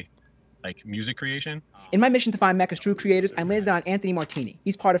AI, like music creation. In my mission to find Meka's true creators, I landed on Anthony Martini.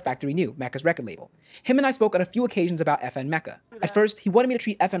 He's part of Factory New, Meka's record label. Him and I spoke on a few occasions about FM Meka. At first, he wanted me to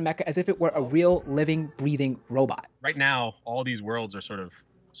treat FM Meka as if it were a real, living, breathing robot. Right now, all these worlds are sort of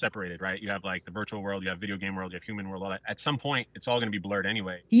separated, right? You have like the virtual world, you have video game world, you have human world, all that. At some point, it's all going to be blurred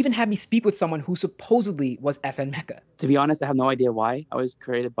anyway. He even had me speak with someone who supposedly was FM Meka. To be honest, I have no idea why. I was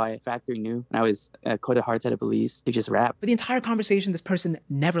created by Factory New, and I was coded hard-headed police to just rap. For the entire conversation, this person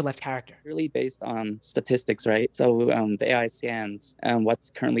never left character. Really based on statistics, right? So the AI scans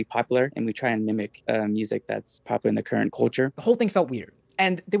what's currently popular, and we try and mimic music that's popular in the current culture. The whole thing felt weird,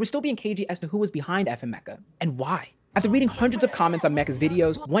 and they were still being cagey as to who was behind FM Meka and why. After reading hundreds of comments on Meka's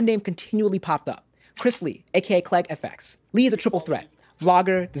videos, one name continually popped up. Chris Lee, aka Clegg FX. Lee is a triple threat.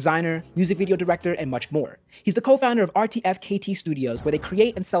 Vlogger, designer, music video director, and much more. He's the co-founder of RTF KT Studios, where they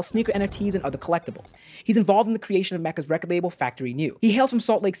create and sell sneaker NFTs and other collectibles. He's involved in the creation of Meka's record label, Factory New. He hails from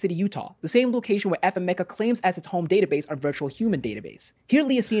Salt Lake City, Utah, the same location where FM Meka claims as its home database our virtual human database. Here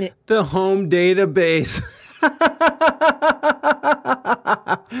Lee is seen it. The home database.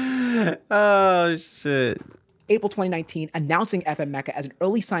 Oh, shit. April 2019, announcing FM Meka as an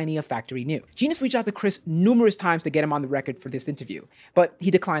early signee of Factory New. Genius reached out to Chris numerous times to get him on the record for this interview, but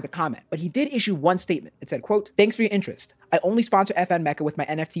he declined to comment. But he did issue one statement. It said, quote, "Thanks for your interest. I only sponsor FM Meka with my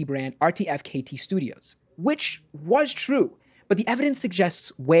NFT brand, RTF KT Studios," which was true, but the evidence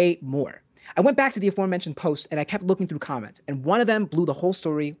suggests way more. I went back to the aforementioned post and I kept looking through comments, and one of them blew the whole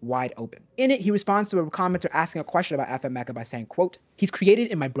story wide open. In it, he responds to a commenter asking a question about FM Meka by saying, quote, "He's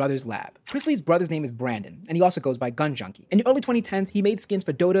created in my brother's lab." Chris Lee's brother's name is Brandon, and he also goes by Gun Junkie. In the early 2010s, he made skins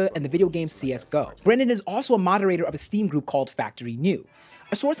for Dota and the video game CSGO. Brandon is also a moderator of a Steam group called Factory New.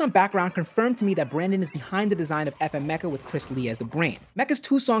 A source on Background confirmed to me that Brandon is behind the design of FM Meka with Chris Lee as the brains. Meka's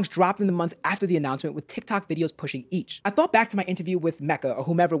 2 songs dropped in the months after the announcement, with TikTok videos pushing each. I thought back to my interview with Meka, or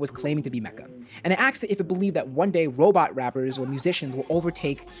whomever was claiming to be Meka, and I asked it if it believed that one day robot rappers or musicians will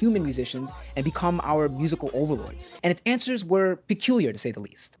overtake human musicians and become our musical overlords. And its answers were peculiar, to say the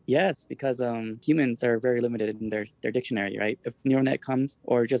least. Yes, because humans are very limited in their dictionary, right? If neural net comes,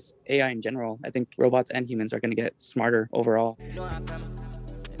 or just AI in general, I think robots and humans are going to get smarter overall.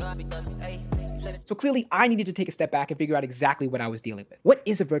 So clearly, I needed to take a step back and figure out exactly what I was dealing with. What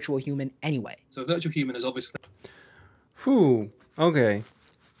is a virtual human anyway? So a virtual human is obviously... Whew, okay.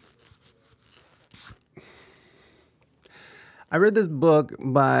 I read this book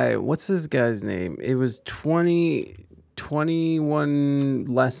by, what's this guy's name? It was 21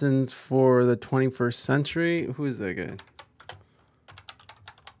 Lessons for the 21st Century. Who is that guy?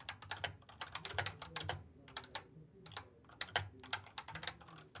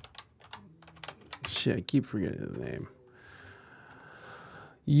 Shit, I keep forgetting his name.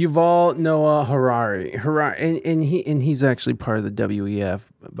 Yuval Noah Harari. And he's actually part of the WEF,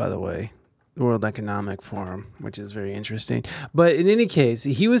 by the way, the World Economic Forum, which is very interesting. But in any case,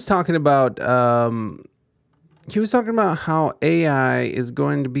 he was talking about how AI is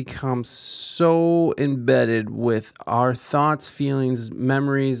going to become so embedded with our thoughts, feelings,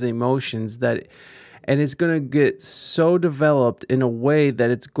 memories, emotions and it's going to get so developed in a way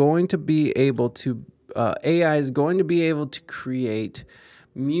that it's going to be able to, AI is going to be able to create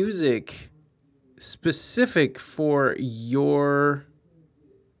music specific for your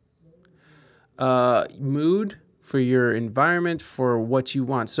mood, for your environment, for what you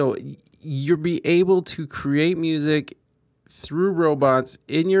want. So you'll be able to create music through robots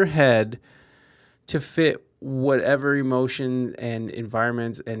in your head to fit whatever emotion and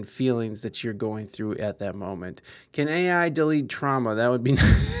environments and feelings that you're going through at that moment. Can AI delete trauma? That would be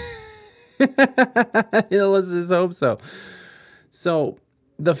let's just hope so. So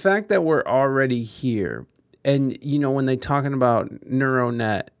the fact that we're already here, and you know, when they're talking about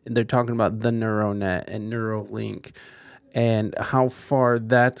NeuroNet, they're talking about the NeuroNet and Neuralink and how far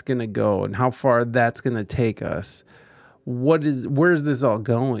that's going to go and how far that's going to take us. Where's this all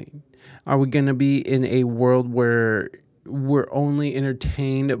going? Are we going to be in a world where we're only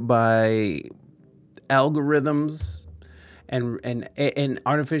entertained by algorithms and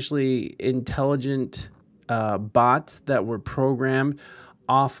artificially intelligent bots that were programmed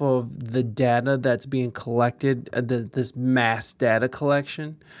off of the data that's being collected, this mass data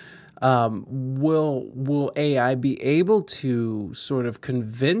collection? Will AI be able to sort of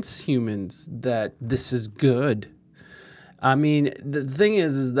convince humans that this is good? I mean, the thing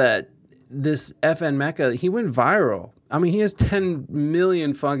is that this FN Meka, he went viral. I mean, he has 10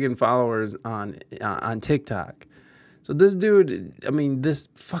 million fucking followers on TikTok. So this dude, I mean, this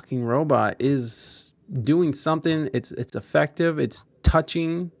fucking robot is doing something. It's effective. It's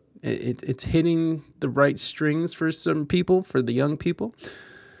touching. It's hitting the right strings for some people, for the young people.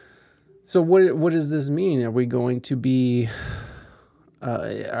 So what does this mean? Are we going to be?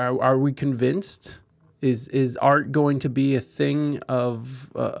 Are we convinced? Is art going to be a thing of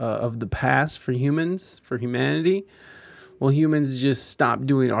the past for humans, for humanity? Will humans just stop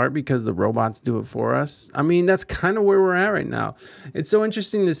doing art because the robots do it for us? I mean, that's kind of where we're at right now. It's so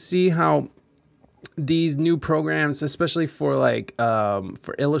interesting to see how these new programs, especially for like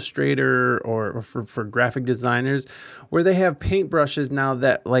for Illustrator or for graphic designers, where they have paintbrushes now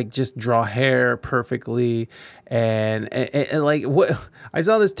that like just draw hair perfectly, and like what I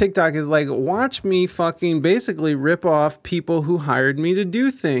saw this TikTok is like, watch me fucking basically rip off people who hired me to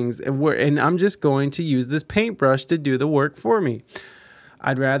do things, and I'm just going to use this paintbrush to do the work for me.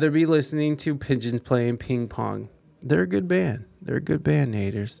 I'd rather be listening to pigeons playing ping pong. They're a good band. They're a good band,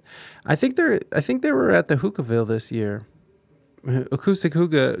 Naders. I think they were at the Hookahville this year. Acoustic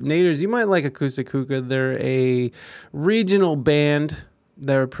Hookah. Naders, you might like Acoustic Hookah. They're a regional band.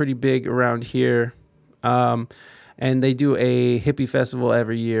 They're pretty big around here. And they do a hippie festival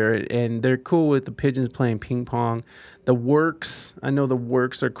every year. And they're cool with the pigeons playing ping pong. The Works. I know the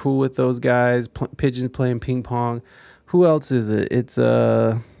Works are cool with those guys. Pigeons playing ping pong. Who else is it? It's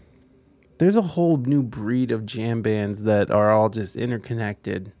there's a whole new breed of jam bands that are all just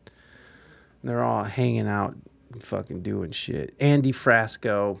interconnected. They're all hanging out and fucking doing shit. Andy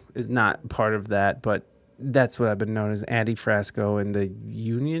Frasco is not part of that, but that's what I've been known as, Andy Frasco and the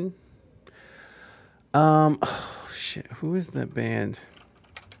Union. Oh shit, who is that band?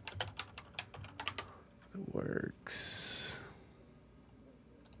 The Works.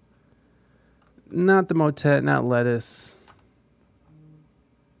 Not the Motet, not Lettuce.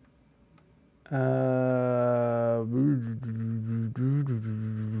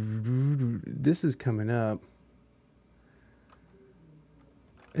 This is coming up.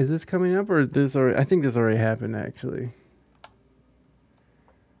 Is this coming up or is this already? I think this already happened actually.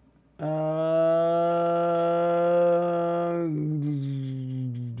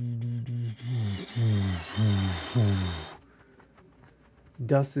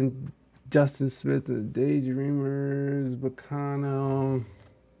 Justin Smith and the Daydreamers, Bacano.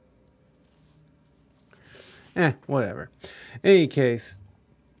 Whatever. In any case.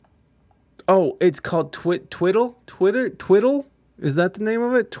 Oh, it's called Twiddle? Twiddle? Is that the name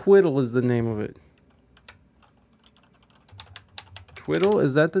of it? Twiddle is the name of it. Twiddle?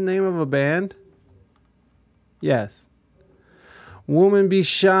 Is that the name of a band? Yes. Woman be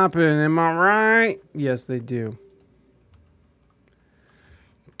shopping, am I right? Yes, they do.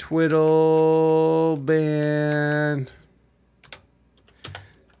 Twiddle band.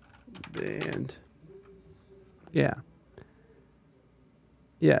 Yeah.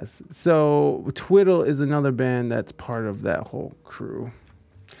 Yes. So Twiddle is another band that's part of that whole crew.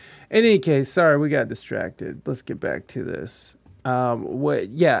 In any case, sorry, we got distracted. Let's get back to this.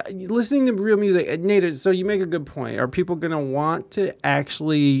 Listening to real music, Nate, so you make a good point. Are people going to want to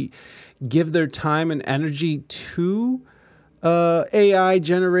actually give their time and energy to AI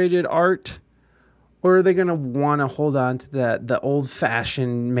generated art? Or are they going to want to hold on to the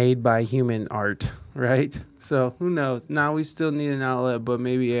old-fashioned made by human art, right? So who knows? Now we still need an outlet, but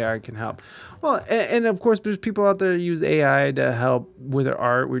maybe AI can help. Well, and of course, there's people out there who use AI to help with their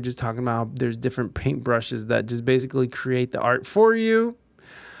art. We're just talking about there's different paintbrushes that just basically create the art for you.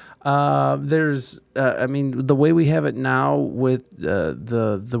 There's, I mean, the way we have it now with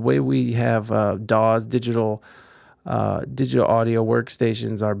the way we have DAWs, digital audio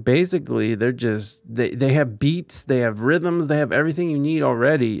workstations are basically, they're just, they have beats, they have rhythms, they have everything you need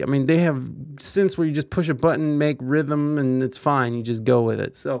already. I mean, they have synths where you just push a button, make rhythm, and it's fine. You just go with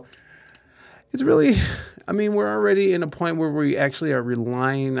it. So it's really, I mean, we're already in a point where we actually are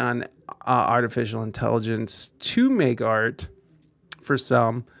relying on artificial intelligence to make art for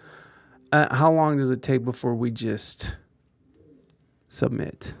some. How long does it take before we just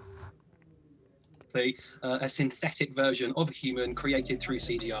submit? A synthetic version of a human created through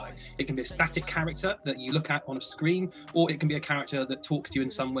CGI. It can be a static character that you look at on a screen, or it can be a character that talks to you in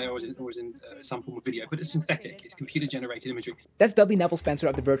some way or is in some form of video. But it's synthetic. It's computer-generated imagery. That's Dudley Neville Spencer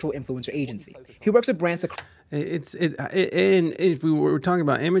of the Virtual Influencer Agency. He works with brands. And if we were talking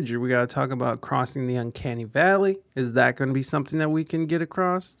about imagery, we got to talk about crossing the uncanny valley. Is that going to be something that we can get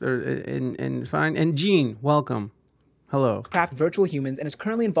across and find? And Gene, welcome. Hello. Craft virtual humans and is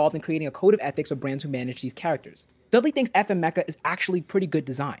currently involved in creating a code of ethics for brands who manage these characters. Dudley thinks FN Mecha is actually pretty good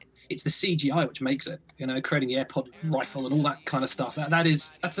design. It's the CGI which makes it, you know, creating the AirPod rifle and all that kind of stuff.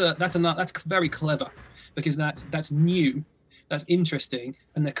 That's very clever, because that's new, that's interesting,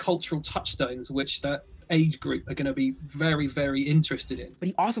 and they're cultural touchstones which that age group are going to be very, very interested in. But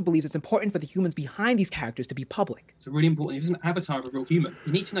he also believes it's important for the humans behind these characters to be public. It's really important. If it's an avatar of a real human,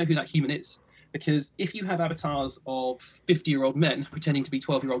 you need to know who that human is. Because if you have avatars of 50-year-old men pretending to be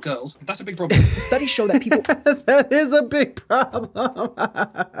 12-year-old girls, that's a big problem. Studies show that people... That is a big problem.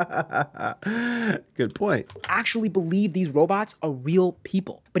 Good point. ...actually believe these robots are real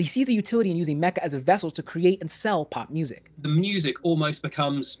people. But he sees a utility in using mecha as a vessel to create and sell pop music. The music almost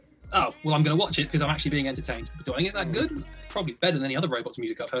becomes, oh, well, I'm going to watch it because I'm actually being entertained. Do I think it's that good? Probably better than any other robots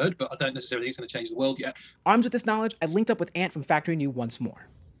music I've heard, but I don't necessarily think it's going to change the world yet. Armed with this knowledge, I linked up with Ant from Factory New once more.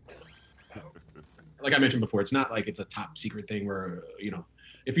 Like I mentioned before, it's not like it's a top secret thing where, you know,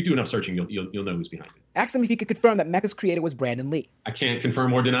 if you do enough searching, you'll know who's behind it. Asked him if he could confirm that Mecha's creator was Brandon Lee. I can't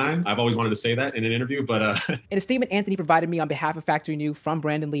confirm or deny. I've always wanted to say that in an interview, but... In a statement Anthony provided me on behalf of Factory New from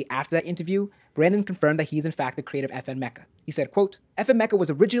Brandon Lee after that interview, Brandon confirmed that he is in fact the creator of FN Mecha. He said, quote, FN Mecha was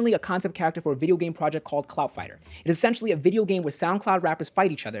originally a concept character for a video game project called Clout Fighter. It is essentially a video game where SoundCloud rappers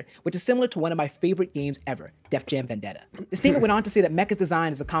fight each other, which is similar to one of my favorite games ever, Def Jam Vendetta. The statement went on to say that Mecha's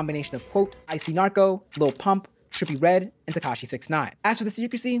design is a combination of, quote, Icy Narco, Lil Pump, Trippie Redd, and Tekashi 6ix9ine. As for the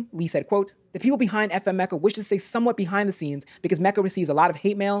secrecy, Lee said, quote, the people behind FN Mecha wish to stay somewhat behind the scenes because Mecha receives a lot of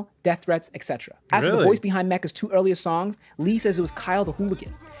hate mail, death threats, etc. As for the voice behind Mecha's two earlier songs, Lee says it was Kyle the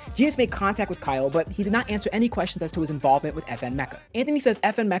Hooligan. Genius made contact with Kyle, but he did not answer any questions as to his involvement with FN Mecha. Anthony says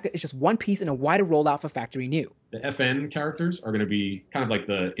FN Mecha is just one piece in a wider rollout for Factory New. The FN characters are going to be kind of like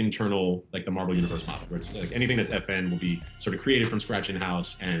the internal, like the Marvel Universe model, where it's like anything that's FN will be sort of created from scratch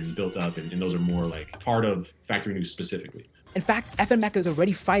in-house and built up, and those are more like part of Factory New specifically. In fact, FN Mecha is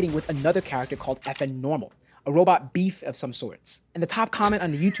already fighting with another character called FN Normal, a robot beef of some sorts. And the top comment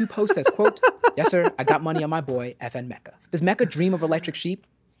on the YouTube post says, quote, yes sir, I got money on my boy, FN Mecha. Does Mecha dream of electric sheep?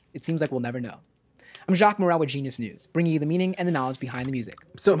 It seems like we'll never know. I'm Jacques Morel with Genius News, bringing you the meaning and the knowledge behind the music.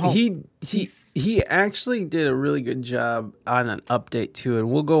 So he actually did a really good job on an update too,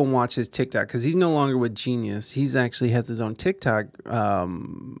 and we'll go and watch his TikTok because he's no longer with Genius. He's actually has his own TikTok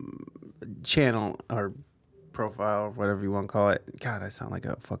channel or profile, whatever you want to call it. God, I sound like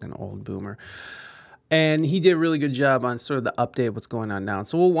a fucking old boomer. And he did a really good job on sort of the update, what's going on now.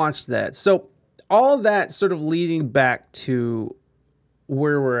 So we'll watch that. So all of that sort of leading back to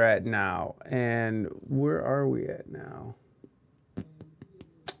where we're at now. And where are we at now?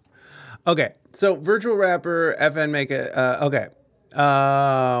 Okay, so virtual rapper FN Mecha. Okay,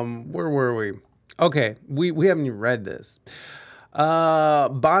 where were we? Okay, we haven't even read this.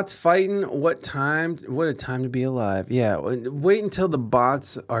 Bots fighting. What a time to be alive. Yeah, wait until the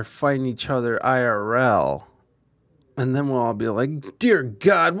bots are fighting each other IRL, and then we'll all be like, dear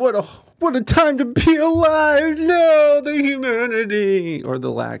God, what a time to be alive. No, the humanity, or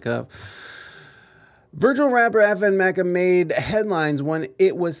the lack of. Virtual rapper FN Mecha made headlines when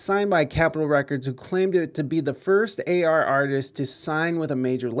it was signed by Capitol Records, who claimed it to be the first AR artist to sign with a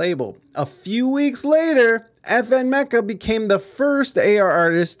major label. A few weeks later, FN Mecha became the first AR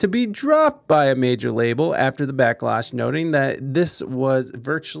artist to be dropped by a major label after the backlash, noting that this was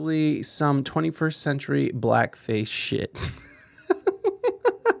virtually some 21st century blackface shit.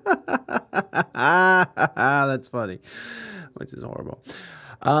 That's funny, which is horrible.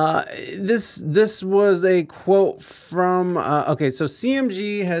 This was a quote from, okay, so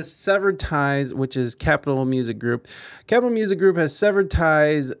CMG has severed ties, which is Capitol Music Group. Capitol Music Group has severed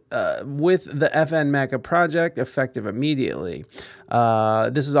ties with the FN Mecha project, effective immediately.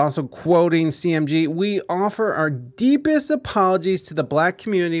 This is also quoting CMG. We offer our deepest apologies to the Black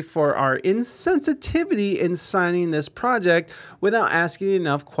community for our insensitivity in signing this project without asking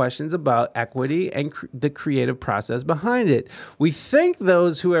enough questions about equity and the creative process behind it. We thank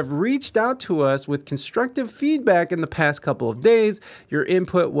those who have reached out to us with constructive feedback in the past couple of days. Your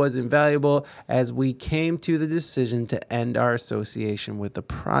input was invaluable as we came to the decision to end our association with the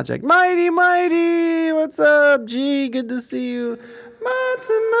project. Mighty, what's up, G? Good to see you.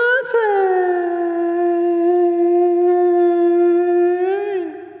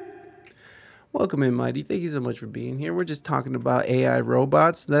 Welcome in, Mighty. Thank you so much for being here. We're just talking about AI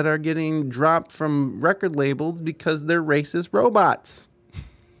robots that are getting dropped from record labels because they're racist robots.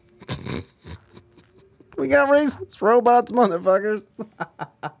 We got racist robots, motherfuckers.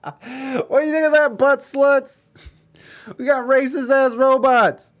 What do you think of that, butt sluts? We got racist ass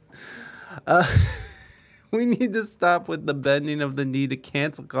robots. We need to stop with the bending of the knee to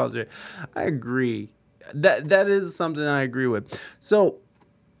cancel culture. I agree. That is something I agree with. So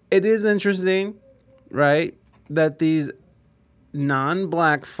it is interesting, right, that these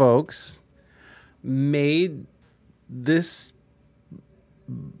non-black folks made this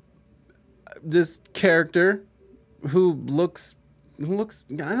character who looks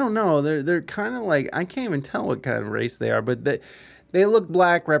I don't know, they're kind of like, I can't even tell what kind of race they are, but they look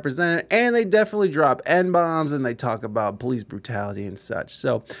black represented, and they definitely drop N-bombs, and they talk about police brutality and such.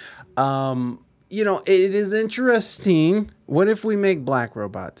 So, it is interesting. What if we make black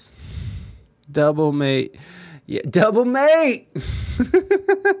robots? Double mate. Yeah, double mate.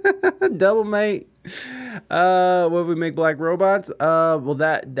 Double mate. What if we make black robots? Well,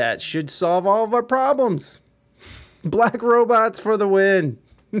 that should solve all of our problems. Black robots for the win.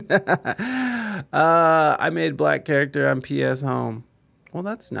 I made black character on PS Home. Well,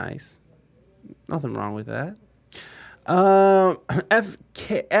 that's nice. Nothing wrong with that. FN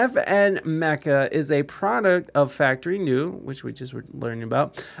Mecha is a product of Factory New, which we just were learning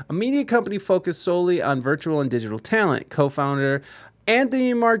about, a media company focused solely on virtual and digital talent. Co-founder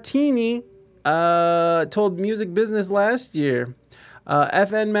Anthony Martini told Music Business last year.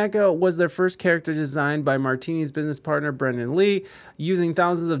 FN Mecha was their first character designed by Martini's business partner Brendan Lee, using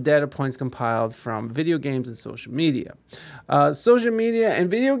thousands of data points compiled from video games and social media. Social media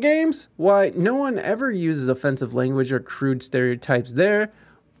and video games? Why, no one ever uses offensive language or crude stereotypes there.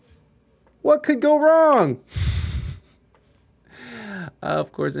 What could go wrong?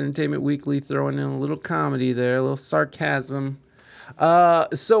 Of course, Entertainment Weekly throwing in a little comedy there, a little sarcasm.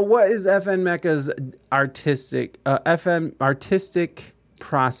 So what is FN Mecha's artistic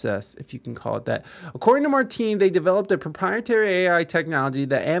process, if you can call it that? According to Martine, they developed a proprietary AI technology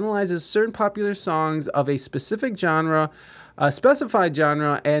that analyzes certain popular songs of a specific genre, a specified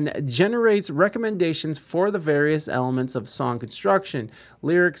genre, and generates recommendations for the various elements of song construction,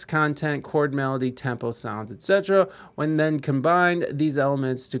 lyrics, content, chord melody, tempo, sounds, etc. When then combined these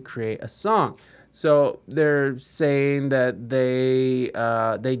elements to create a song. So they're saying that they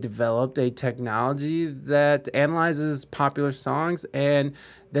developed a technology that analyzes popular songs and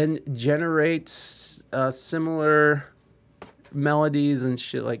then generates similar melodies and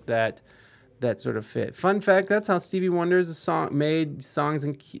shit like that sort of fit. Fun fact: that's how Stevie Wonder's made songs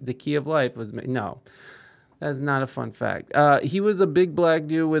in the key of life was made. No, that's not a fun fact. He was a big black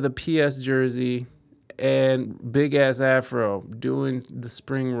dude with a PS jersey and big ass afro doing the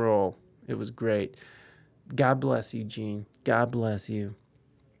spring roll. It was great. God bless you, Gene. God bless you.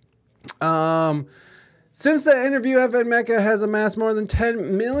 Since the interview, FN Mecha has amassed more than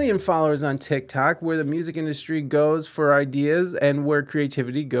 10 million followers on TikTok, where the music industry goes for ideas and where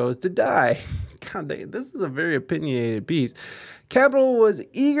creativity goes to die. God, this is a very opinionated piece. Capital was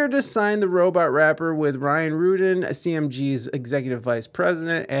eager to sign the robot rapper with Ryan Rudin, CMG's executive vice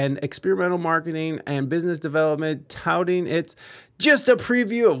president, and experimental marketing and business development, touting it's just a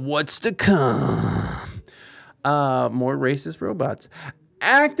preview of what's to come. More racist robots.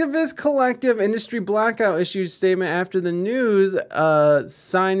 Activist Collective Industry Blackout issued a statement after the news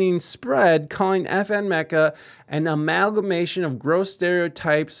signing spread, calling FN Mecha an amalgamation of gross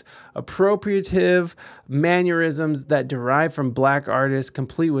stereotypes, appropriative mannerisms that derive from black artists,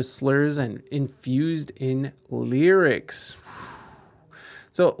 complete with slurs and infused in lyrics.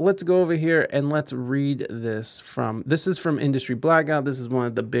 So let's go over here and let's read this is from Industry Blackout. This is one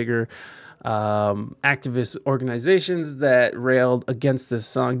of the bigger activist organizations that railed against this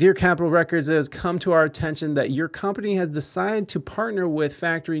song. Dear Capitol Records, it has come to our attention that your company has decided to partner with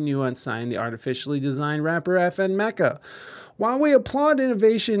Factory New on signing the artificially designed rapper FN Mecha. While we applaud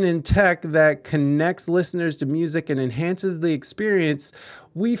innovation in tech that connects listeners to music and enhances the experience,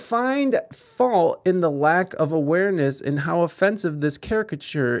 We find fault in the lack of awareness in how offensive this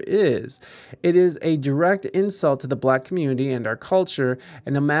caricature is. It is a direct insult to the black community and our culture,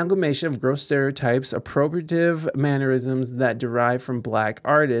 an amalgamation of gross stereotypes, appropriative mannerisms that derive from black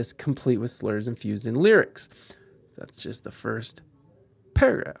artists, complete with slurs infused in lyrics. That's just the first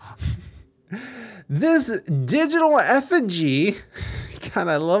paragraph. This digital effigy, God,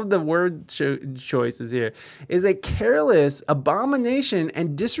 I love the word choices here, is a careless abomination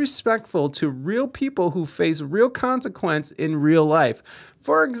and disrespectful to real people who face real consequence in real life.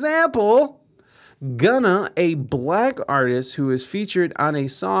 For example, Gunna, a black artist who is featured on a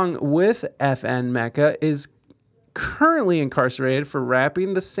song with FN Meka, is currently incarcerated for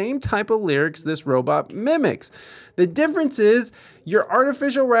rapping the same type of lyrics this robot mimics. The difference is your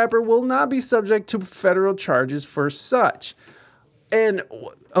artificial rapper will not be subject to federal charges for such. And,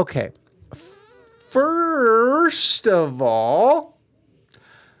 okay, first of all,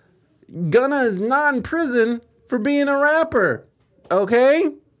 Gunna is not in prison for being a rapper,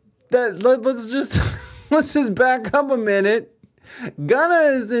 okay? Let's just back up a minute.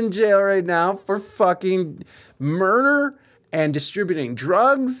 Gunna is in jail right now for fucking murder and distributing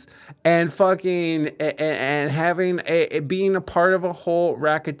drugs and fucking and having being a part of a whole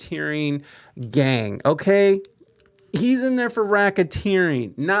racketeering gang. Okay, he's in there for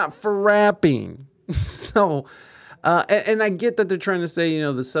racketeering, not for rapping. So, and I get that they're trying to say, you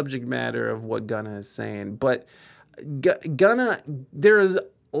know, the subject matter of what Gunna is saying, but Gunna, there is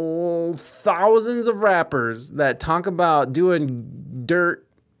thousands of rappers that talk about doing dirt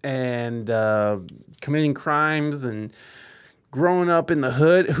and committing crimes and growing up in the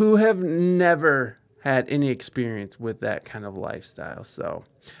hood who have never had any experience with that kind of lifestyle. So,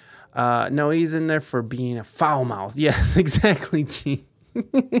 no, he's in there for being a foul mouth. Yes, exactly, G.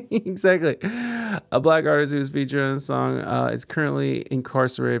 Exactly. A black artist who was featured on the song is currently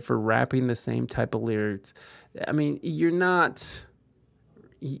incarcerated for rapping the same type of lyrics. I mean, he's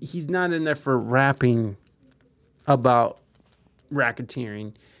not in there for rapping about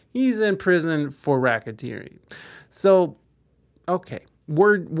racketeering. He's in prison for racketeering. So, okay,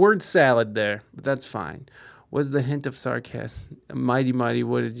 word salad there, but that's fine. Was the hint of sarcasm? Mighty,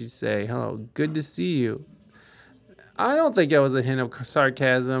 what did you say? Hello, good to see you. I don't think that was a hint of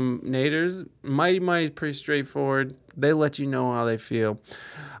sarcasm, Naders. Mighty is pretty straightforward. They let you know how they feel.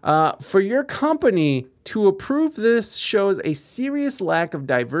 For your company to approve this shows a serious lack of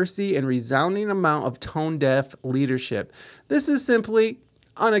diversity and resounding amount of tone-deaf leadership. This is simply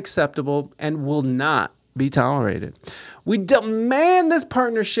unacceptable and will not be tolerated. We demand this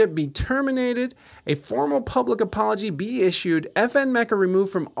partnership be terminated, a formal public apology be issued, FN Meka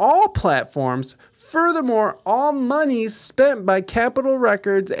removed from all platforms. Furthermore, all monies spent by Capitol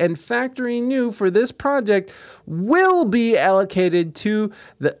Records and Factory New for this project will be allocated to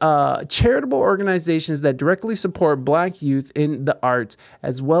the charitable organizations that directly support black youth in the arts,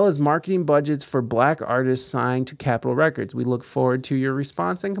 as well as marketing budgets for black artists signed to Capitol Records. We look forward to your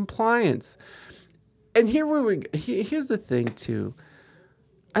response and compliance. And here's the thing, too.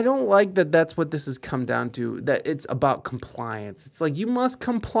 I don't like that that's what this has come down to, that it's about compliance. It's like, you must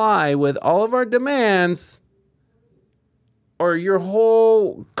comply with all of our demands or your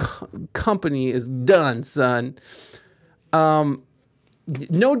whole company is done, son.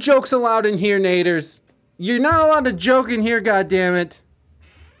 No jokes allowed in here, Naders. You're not allowed to joke in here, goddammit.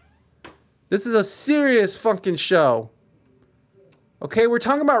 This is a serious fucking show. Okay, we're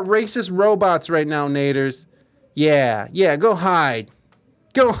talking about racist robots right now, Naders. Yeah, go hide.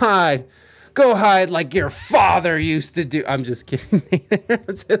 Go hide. Go hide like your father used to do. I'm just kidding.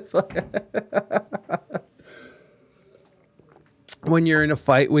 When you're in a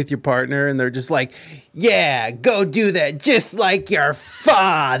fight with your partner and they're just like, yeah, go do that just like your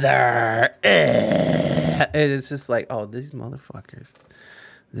father. And it's just like, oh, these motherfuckers.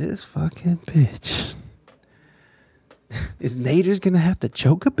 This fucking bitch. Is Naders gonna have to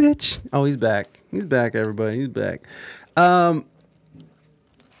choke a bitch? Oh, he's back. He's back, everybody. He's back.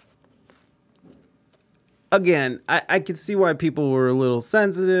 Again, I could see why people were a little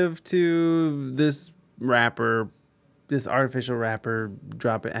sensitive to this rapper, this artificial rapper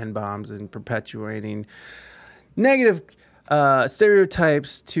dropping N-bombs and perpetuating negative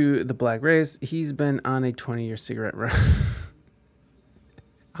stereotypes to the black race. He's been on a 20-year cigarette run.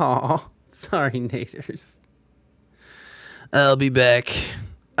 Aw, sorry, Naders. I'll be back.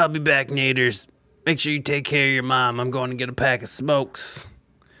 I'll be back, Naders. Make sure you take care of your mom. I'm going to get a pack of smokes.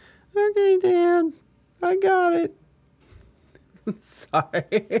 Okay, Dad. I got it.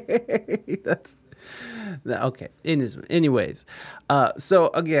 Sorry. Okay. Anyways, so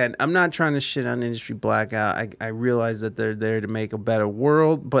again, I'm not trying to shit on Industry Blackout. I realize that they're there to make a better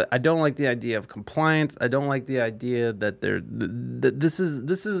world, but I don't like the idea of compliance. I don't like the idea that this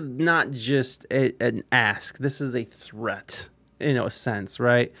is not just an ask. This is a threat, in a sense,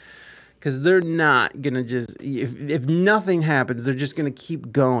 right? Because they're not gonna just if nothing happens, they're just gonna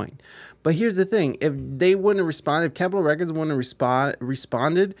keep going. But here's the thing: if they wouldn't have responded, if Capitol Records wouldn't have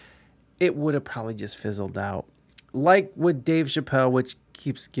responded, it would have probably just fizzled out. Like with Dave Chappelle, which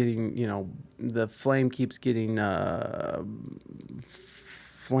keeps getting, the flame keeps getting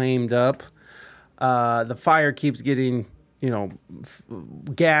flamed up. The fire keeps getting,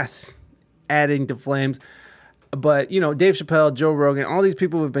 gas adding to flames. But, Dave Chappelle, Joe Rogan, all these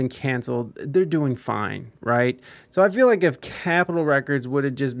people who have been canceled, they're doing fine, right? So I feel like if Capitol Records would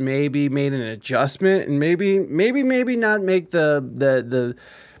have just maybe made an adjustment and maybe not make the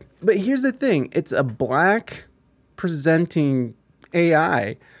But here's the thing. It's a black presenting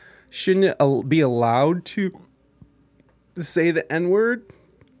AI. Shouldn't it be allowed to say the N-word?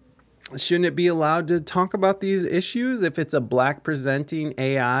 Shouldn't it be allowed to talk about these issues if it's a black presenting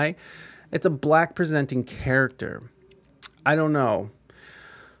AI? It's a black presenting character. I don't know.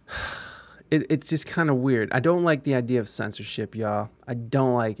 It's just kind of weird. I don't like the idea of censorship, y'all. I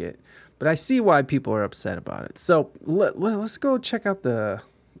don't like it. But I see why people are upset about it. So let's go check out the...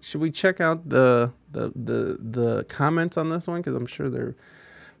 Should we check out the comments on this one? Because I'm sure they're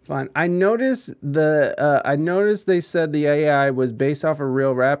fine. I noticed they said the AI was based off of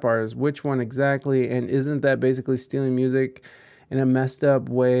real rap artists. Which one exactly? And isn't that basically stealing music in a messed up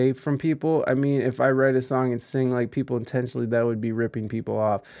way from people? I mean, if I write a song and sing like people intentionally, that would be ripping people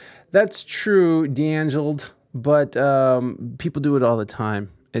off. That's true, D'Angelo, but people do it all the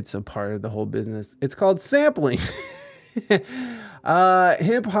time. It's a part of the whole business. It's called sampling.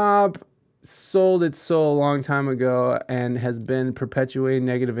 Hip hop sold its soul a long time ago and has been perpetuating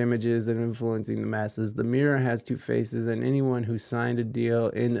negative images and influencing the masses. The mirror has two faces, and anyone who signed a deal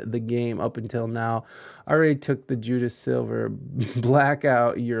in the game up until now already took the Judas Silver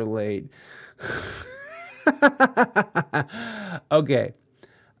blackout. You're late. Okay.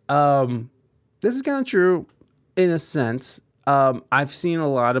 This is kind of true in a sense. I've seen a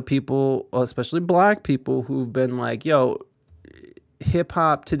lot of people, especially black people, who've been like, yo,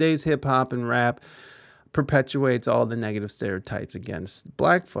 today's hip hop and rap perpetuates all the negative stereotypes against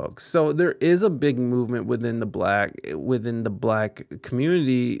black folks. So there is a big movement within the black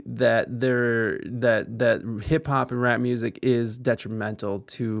community that hip hop and rap music is detrimental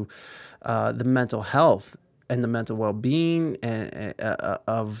to the mental health and the mental well-being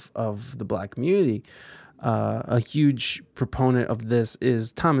of the black community. A huge proponent of this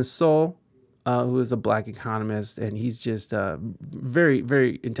is Thomas Sowell, who is a black economist, and he's just a very,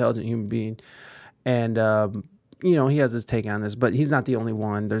 very intelligent human being. And, he has his take on this, but he's not the only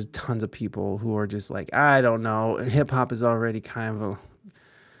one. There's tons of people who are just like, I don't know, hip hop is already kind of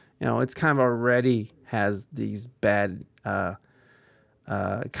it's kind of already has these bad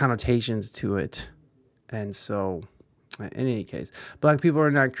connotations to it. And so, in any case, black people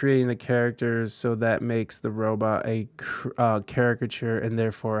are not creating the characters, so that makes the robot a caricature and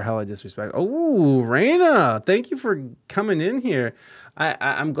therefore hella disrespect. Oh, Raina, thank you for coming in here.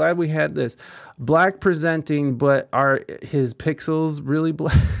 I'm glad we had this. Black presenting, but are his pixels really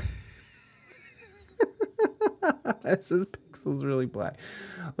black? It says pixels really black.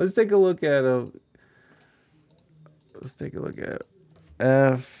 Let's take a look at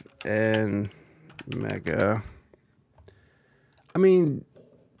F and Mega. I mean,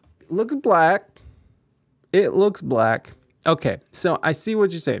 looks black. It looks black. Okay, so I see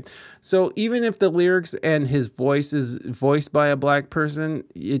what you're saying. So even if the lyrics and his voice is voiced by a black person,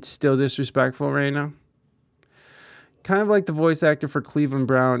 it's still disrespectful right now. Kind of like the voice actor for Cleveland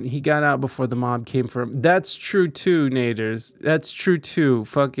Brown. He got out before the mob came for him. That's true too, Naders. That's true too.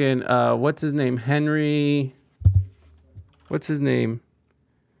 Fucking, what's his name? Henry. What's his name?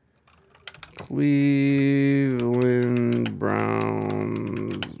 Cleveland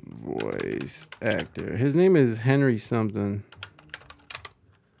Brown's voice actor. His name is Henry something.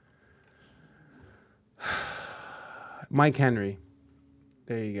 Mike Henry.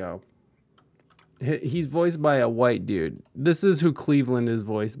 There you go. He's voiced by a white dude. This is who Cleveland is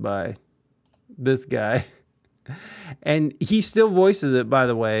voiced by. This guy. And he still voices it, by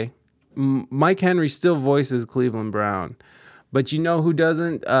the way. Mike Henry still voices Cleveland Brown. But you know who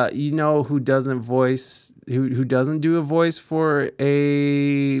doesn't? Who doesn't voice? Who doesn't do a voice for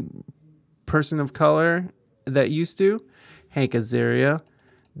a person of color that used to? Hank Azaria.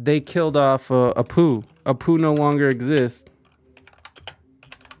 They killed off Apu. Apu no longer exists.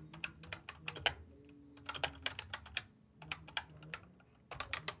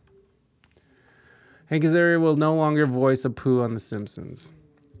 Hank Azaria will no longer voice Apu on The Simpsons.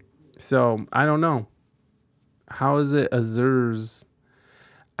 So, I don't know. How is it Azur's?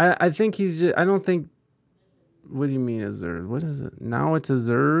 I think he's just... I don't think... What do you mean Azur's? What is it? Now it's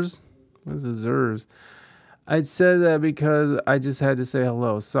Azur's? What is Azur's? I said that because I just had to say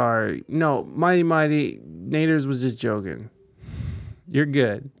hello. Sorry. No, Mighty Naders was just joking. You're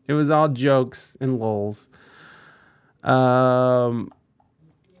good. It was all jokes and lols.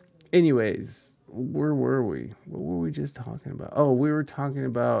 Anyways, where were we? What were we just talking about? Oh, we were talking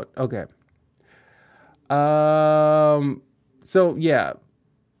about... Okay. So, yeah.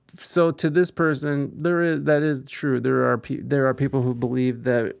 So to this person, that is true. There are people who believe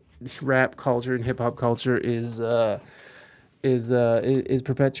that rap culture and hip hop culture is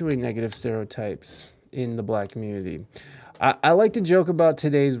perpetuating negative stereotypes in the black community. I like to joke about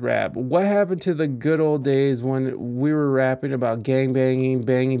today's rap. What happened to the good old days when we were rapping about gangbanging,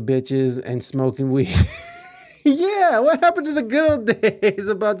 banging bitches, and smoking weed? Yeah, what happened to the good old days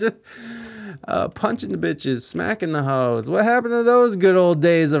about just punching the bitches, smacking the hoes? What happened to those good old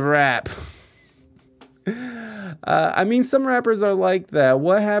days of rap? I mean, some rappers are like that.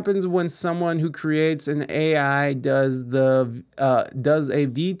 What happens when someone who creates an AI does a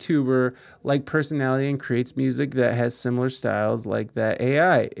VTuber like personality and creates music that has similar styles like that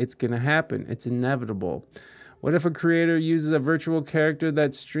AI? It's gonna happen. It's inevitable. What if a creator uses a virtual character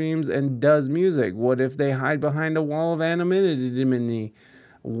that streams and does music? What if they hide behind a wall of anonymity?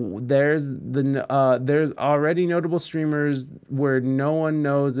 There's already notable streamers where no one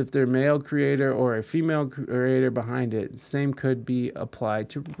knows if they're male creator or a female creator behind it. Same could be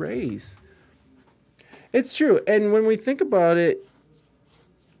applied to race. It's true. And when we think about it,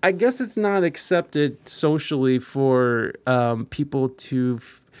 I guess it's not accepted socially for people to...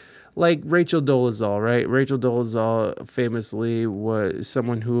 like Rachel Dolezal, right? Rachel Dolezal famously was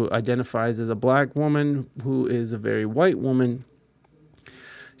someone who identifies as a black woman who is a very white woman.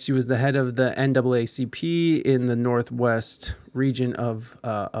 She was the head of the NAACP in the Northwest region of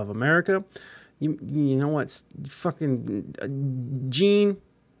America. You know what? Fucking Gene,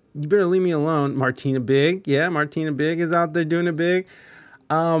 you better leave me alone. Martina Big. Yeah, Martina Big is out there doing it big.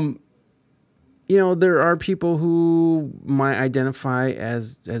 You know, there are people who might identify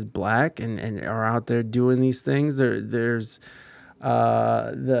as black and are out there doing these things. There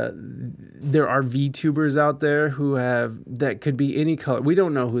are VTubers out there who have, that could be any color. We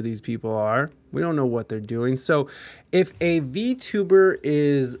don't know who these people are. We don't know what they're doing. So if a VTuber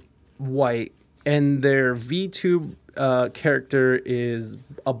is white and their VTube character is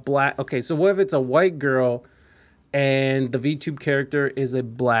a black, okay, so what if it's a white girl and the VTube character is a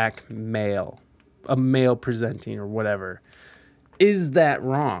black male, a male presenting or whatever? Is that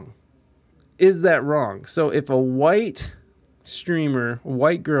wrong? Is that wrong? So if a white streamer,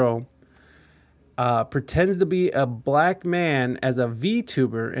 white girl, pretends to be a black man as a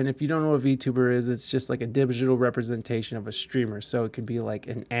VTuber, and if you don't know what VTuber is, it's just like a digital representation of a streamer. So it could be like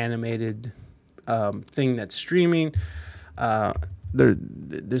an animated thing that's streaming.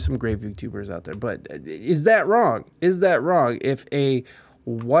 There's some great VTubers out there, but is that wrong? Is that wrong if a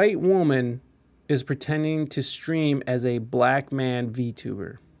white woman is pretending to stream as a black man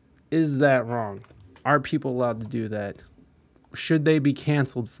VTuber? Is that wrong? Are people allowed to do that? Should they be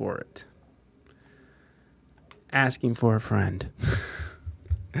canceled for it? Asking for a friend.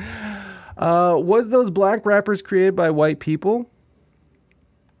 Was those black rappers created by white people?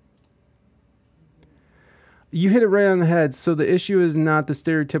 You hit it right on the head. So the issue is not the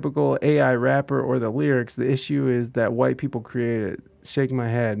stereotypical AI rapper or the lyrics. The issue is that white people created it. Shake my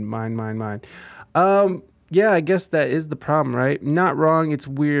head. Mine. Yeah, I guess that is the problem, right? Not wrong. It's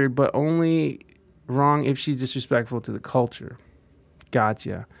weird, but only wrong if she's disrespectful to the culture.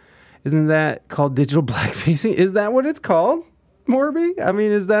 Gotcha. Isn't that called digital blackfacing? Is that what it's called, Morby? I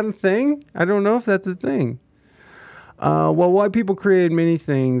mean, is that a thing? I don't know if that's a thing. Well, white people created many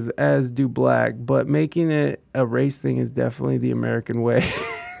things, as do black, but making it a race thing is definitely the American way.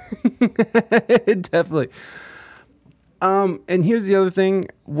 Definitely. And here's the other thing.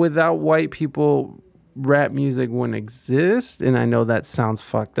 Without white people, rap music wouldn't exist. And I know that sounds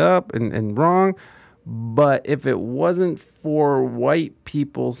fucked up and wrong. But if it wasn't for white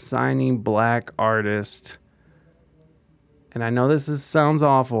people signing black artists, and I know this sounds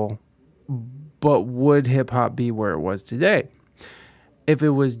awful, but would hip-hop be where it was today? If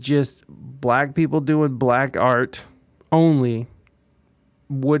it was just black people doing black art only,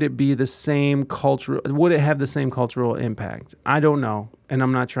 would it be the same cultural? Would it have the same cultural impact? I don't know, and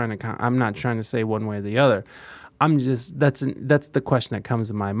I'm not trying to say one way or the other. That's the question that comes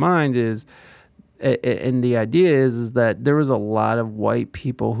to my mind is And the idea is that there was a lot of white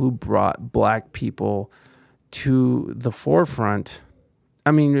people who brought black people to the forefront.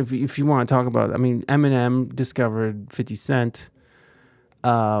 I mean, if you want to talk about, I mean, Eminem discovered 50 Cent.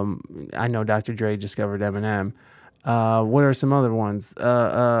 I know Dr. Dre discovered Eminem. What are some other ones?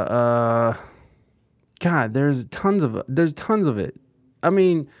 God, there's tons of it. I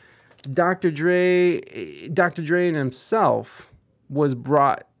mean, Dr. Dre and himself was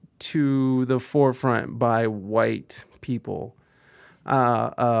brought to the forefront by white people.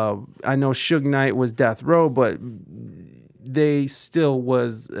 I know Suge Knight was Death Row, but they still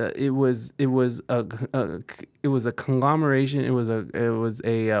was. It was a conglomeration. It was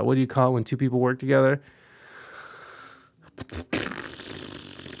a what do you call it when two people work together?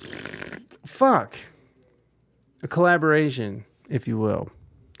 Fuck. A collaboration, if you will.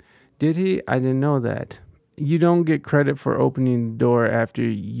 Did he? I didn't know that. You don't get credit for opening the door after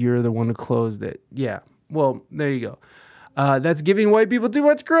you're the one who closed it. Yeah. Well, there you go. That's giving white people too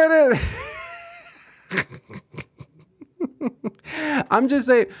much credit. I'm just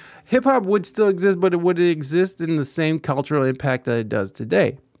saying, hip hop would still exist, but would it exist in the same cultural impact that it does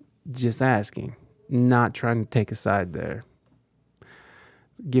today? Just asking. Not trying to take a side there.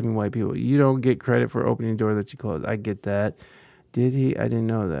 Giving white people, you don't get credit for opening the door that you closed. I get that. Did he? I didn't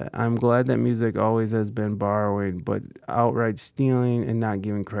know that. I'm glad that music always has been borrowing, but outright stealing and not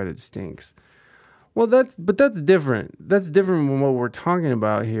giving credit stinks. Well, that's different. That's different from what we're talking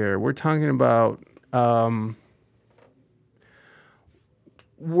about here. We're talking about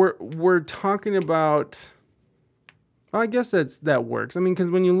we're talking about. Well, I guess that works. I mean,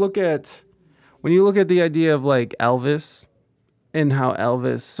 because when you look at the idea of like Elvis and how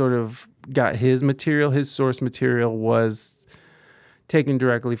Elvis sort of got his material, his source material was taken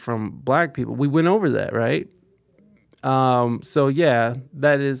directly from black people. We went over that, right? So yeah,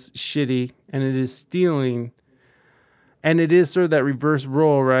 that is shitty and it is stealing. And it is sort of that reverse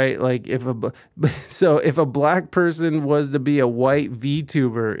role, right? Like if a black person was to be a white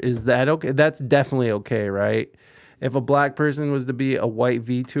VTuber, is that okay? That's definitely okay, right? If a black person was to be a white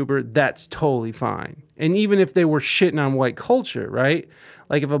VTuber, that's totally fine. And even if they were shitting on white culture, right?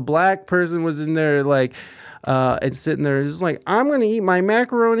 Like if a black person was in there like and sitting there just like, I'm going to eat my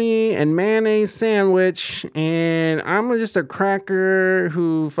macaroni and mayonnaise sandwich and I'm just a cracker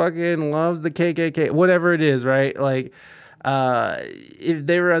who fucking loves the KKK, whatever it is, right? Like if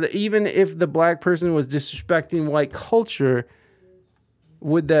they were, even if the black person was disrespecting white culture,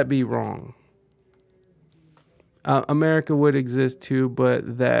 would that be wrong? America would exist too,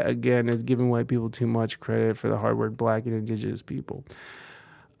 but that again is giving white people too much credit for the hard work black and indigenous people.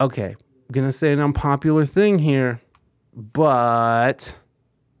 Okay, I'm gonna say an unpopular thing here, but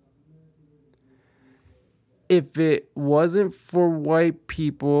if it wasn't for white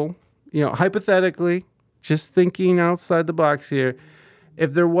people, you know, hypothetically, just thinking outside the box here,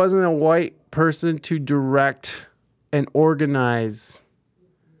 if there wasn't a white person to direct and organize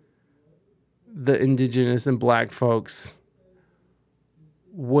the indigenous and black folks,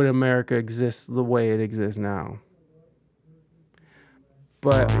 would America exist the way it exists now?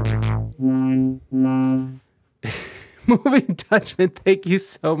 But Moving Dutchman, thank you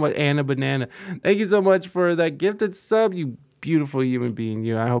so much. Anna Banana, thank you so much for that gifted sub, you beautiful human being.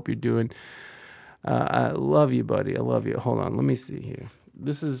 You, I hope you're doing. I love you, buddy. I love you. Hold on, let me see here.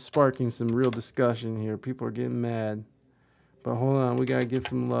 This is sparking some real discussion here. People are getting mad, but hold on, we gotta give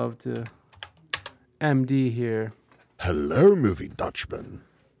some love to MD here. Hello, Moving Dutchman.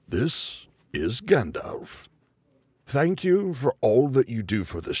 This is Gandalf. Thank you for all that you do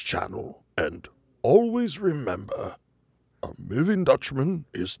for this channel, and always remember, a Moving Dutchman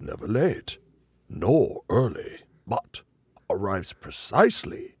is never late, nor early, but arrives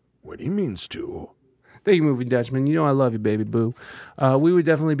precisely when he means to. Thank you, Moving Dutchman. You know I love you, baby boo. We would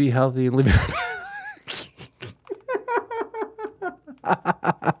definitely be healthy and living.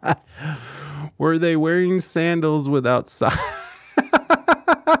 Were they wearing sandals without socks?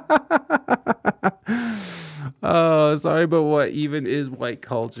 Oh, sorry, but what even is white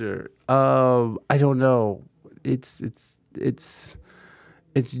culture? I don't know. It's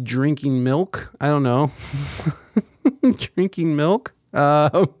drinking milk. I don't know. Drinking milk.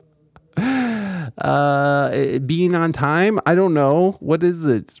 Being on time. I don't know. What is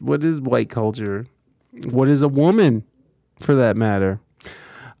it? What is white culture? What is a woman, for that matter?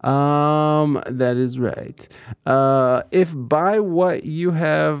 That is right. If by what you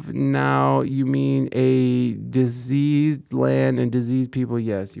have now you mean a diseased land and diseased people,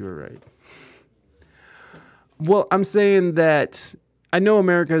 yes, you were right. Well, I'm saying that I know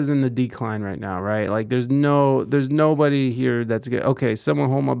America is in the decline right now, right? Like there's nobody here that's good. Okay, someone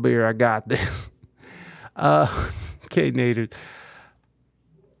hold my beer. I got this. Okay, Nader.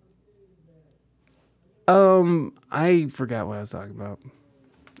 I forgot what I was talking about.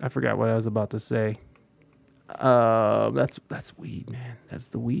 I forgot what I was about to say. That's weed, man. That's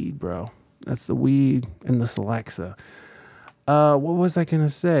the weed, bro. That's the weed and the Celexa. What was I gonna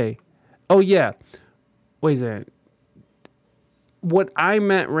say? Oh yeah. Wait a second. What I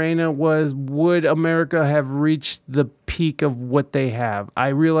meant, Raina, was would America have reached the peak of what they have? I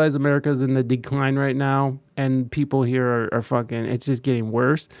realize America's in the decline right now, and people here are fucking. It's just getting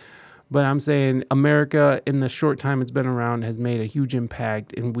worse. But I'm saying America, in the short time it's been around, has made a huge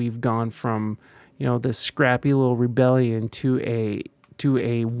impact, and we've gone from, this scrappy little rebellion to a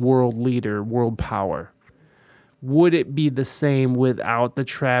world leader, world power. Would it be the same without the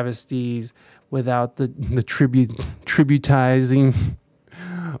travesties, without the tributizing,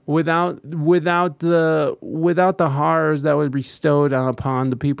 without the horrors that were bestowed upon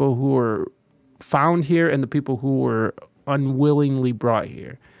the people who were found here and the people who were unwillingly brought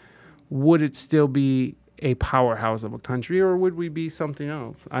here? Would it still be a powerhouse of a country, or would we be something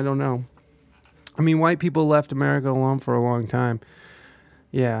else? I don't know. I mean, white people left America alone for a long time.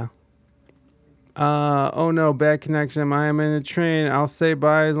 Yeah. Oh no, bad connection. I am in a train. I'll say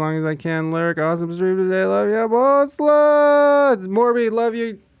bye as long as I can. Lyric, awesome stream today. Love you, boss sluts. Morby, love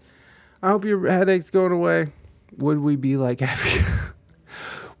you. I hope your headache's going away. Would we be like Africa?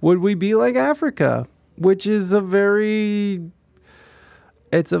 Would we be like Africa? Which is it's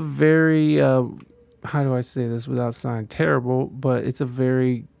a very, how do I say this without sounding terrible, but it's a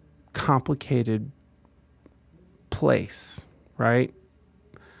very complicated place, right?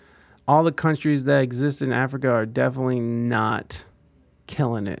 All the countries that exist in Africa are definitely not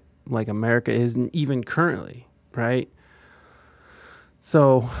killing it like America is, even currently, right?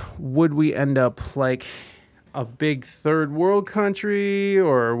 So would we end up like a big third world country,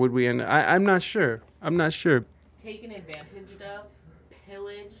 or would we end? I'm not sure. Taken advantage of,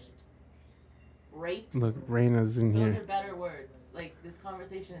 pillaged, raped. Look, Raina's in here. Those are better words. Like, this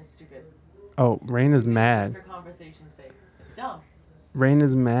conversation is stupid. Oh, Raina's mad. Just for conversation's sake. It's dumb.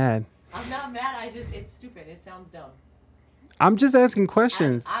 Raina's mad. I'm not mad. It's stupid. It sounds dumb. I'm just asking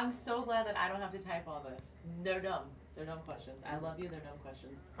questions. I'm so glad that I don't have to type all this. They're dumb. They're dumb questions. I love you. They're dumb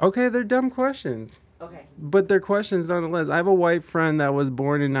questions. Okay, they're dumb questions. Okay. But they're questions nonetheless. I have a white friend that was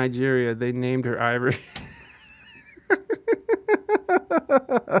born in Nigeria. They named her Ivory.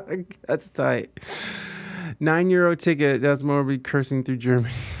 That's tight. €9 ticket. That's more be cursing through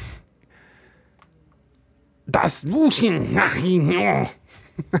Germany. Das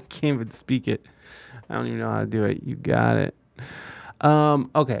I can't even speak it. I don't even know how to do it. You got it.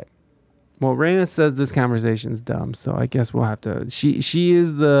 Okay. Well, Raina says this conversation's dumb, so I guess we'll have to. She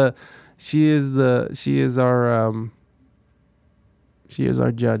is our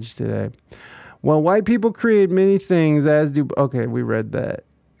judge today. Well, white people create many things, as do. Okay, we read that.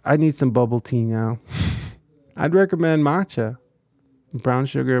 I need some bubble tea now. I'd recommend matcha, brown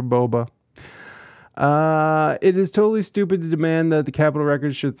sugar, boba. It is totally stupid to demand that the Capitol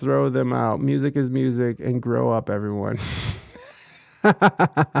Records should throw them out. Music is music, and grow up, everyone.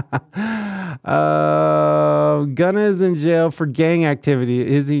 Gunna is in jail for gang activity.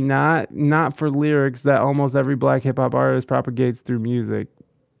 Is he not? Not for lyrics that almost every black hip hop artist propagates through music.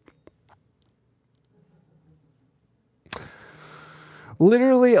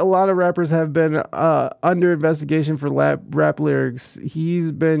 Literally, a lot of rappers have been under investigation for rap lyrics.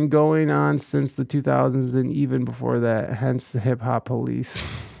 He's been going on since the 2000s and even before that, hence the hip hop police.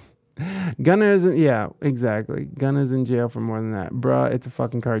 Gunna isn't, yeah, exactly. Gunna's in jail for more than that. Bruh, it's a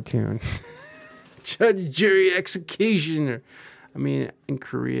fucking cartoon. Judge, jury, executioner. I mean, and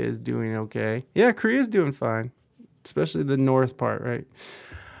Korea is doing okay. Yeah, Korea's doing fine. Especially the north part, right?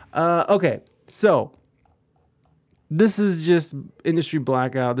 Okay, so this is just industry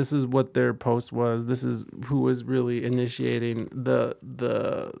blackout. This is what their post was. This is who was really initiating the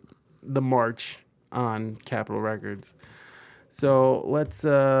march on Capitol Records. So let's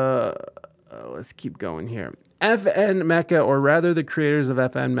keep going here. FN Mecca, or rather the creators of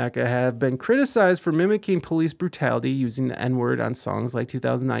FN Mecca, have been criticized for mimicking police brutality using the N-word on songs like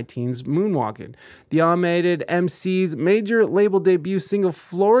 2019's Moonwalkin'. The automated MC's major label debut single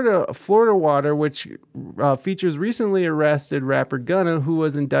Florida Water, which features recently arrested rapper Gunna, who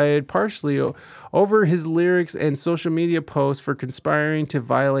was indicted partially over his lyrics and social media posts for conspiring to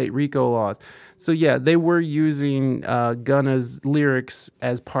violate RICO laws. So yeah, they were using Gunna's lyrics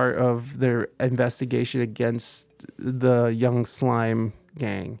as part of their investigation against the Young Slime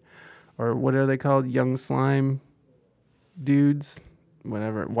gang. Or what are they called? Young Slime dudes?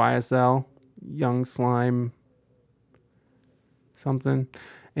 Whatever. YSL? Young Slime something.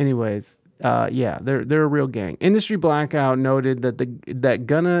 Anyways, yeah, they're a real gang. Industry Blackout noted that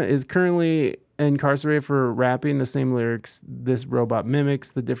Gunna is currently incarcerated for rapping the same lyrics this robot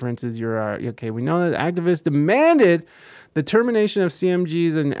mimics. The difference is okay. We know that activists demanded the termination of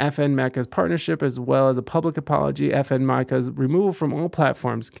CMG's and FN Mecca's partnership, as well as a public apology, FN Mecca's removal from all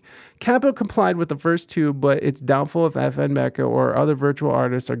platforms. Capitol complied with the first two, but it's doubtful if FN Mecca or other virtual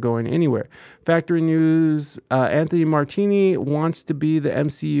artists are going anywhere. Factory News, Anthony Martini wants to be the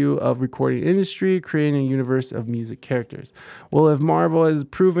MCU of recording industry, creating a universe of music characters. Well, if Marvel has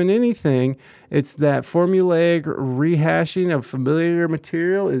proven anything, it's that formulaic rehashing of familiar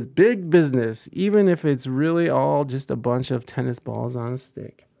material is big business, even if it's really all just a bunch of tennis balls on a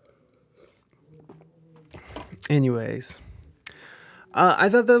stick. Anyways, I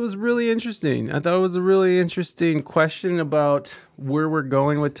thought that was really interesting. I thought it was a really interesting question about where we're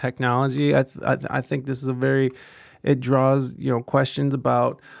going with technology. I think this is it draws, questions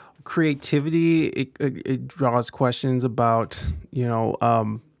about creativity. It draws questions about,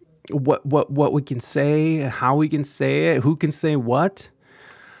 what we can say, how we can say it, who can say what.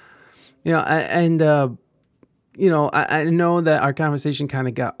 I know that our conversation kind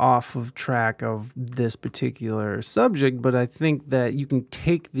of got off of track of this particular subject, but I think that you can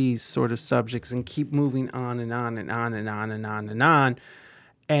take these sort of subjects and keep moving on and on and on and on and on and on,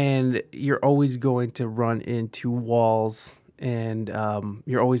 and you're always going to run into walls, and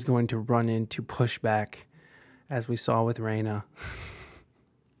you're always going to run into pushback, as we saw with Raina.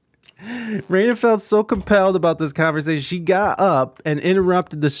 Raina felt so compelled about this conversation, she got up and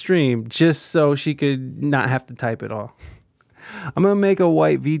interrupted the stream just so she could not have to type it all. I'm going to make a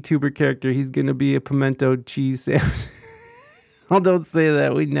white VTuber character. He's going to be a pimento cheese sandwich. Oh, don't say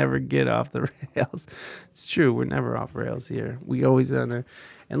that. We never get off the rails. It's true. We're never off rails here. We always on there.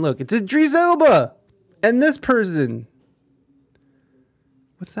 And look, it's Idris Elba. And this person.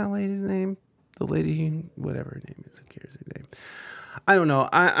 What's that lady's name? The lady, whatever her name is. Who cares her name? I don't know.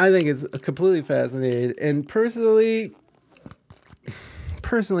 I think it's completely fascinating. And personally,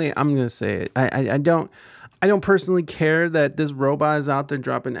 I'm gonna say it. I don't personally care that this robot is out there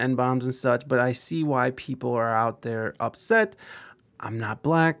dropping N-bombs and such, but I see why people are out there upset. I'm not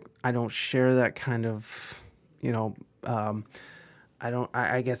black. I don't share that kind of,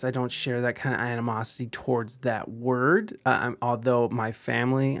 I guess I don't share that kind of animosity towards that word. Although my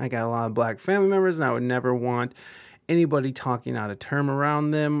family, I got a lot of black family members, and I would never want anybody talking out a term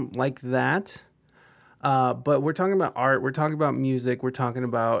around them like that. But we're talking about art. We're talking about music. We're talking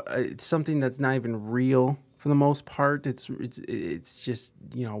about something that's not even real for the most part. It's just,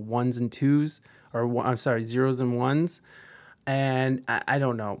 ones and twos, or zeros and ones. And I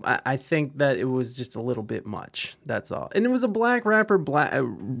don't know. I think that it was just a little bit much. That's all. And it was a black rapper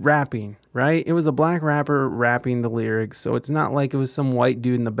rapping, right? It was a black rapper rapping the lyrics. So it's not like it was some white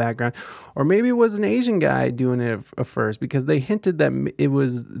dude in the background. Or maybe it was an Asian guy doing it at first, because they hinted that it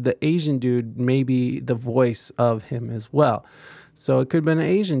was the Asian dude, maybe the voice of him as well. So it could have been an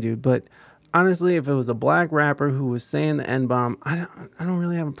Asian dude. But honestly, if it was a black rapper who was saying the N-bomb, I don't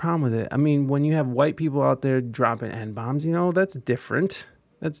really have a problem with it. I mean, when you have white people out there dropping N-bombs, that's different.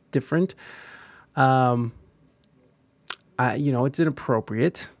 That's different. It's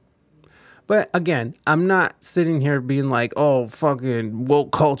inappropriate. But again, I'm not sitting here being like, oh, fucking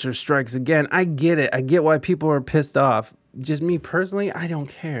woke culture strikes again. I get it. I get why people are pissed off. Just me personally, I don't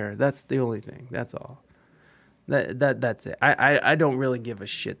care. That's the only thing. That's all. That's it. I don't really give a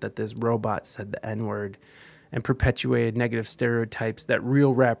shit that this robot said the N-word and perpetuated negative stereotypes that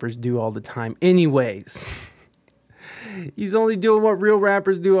real rappers do all the time anyways. He's only doing what real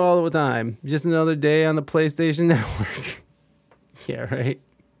rappers do all the time. Just another day on the PlayStation Network. Yeah, right?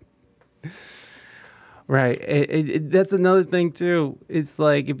 Right. That's another thing, too. It's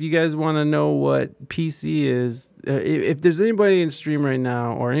like, if you guys want to know what PC is, if there's anybody in stream right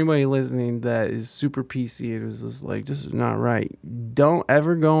now or anybody listening that is super PC, it was just like, this is not right. Don't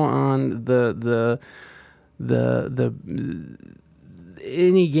ever go on the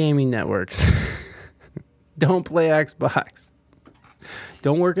any gaming networks. Don't play Xbox.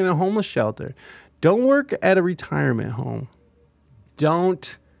 Don't work in a homeless shelter. Don't work at a retirement home.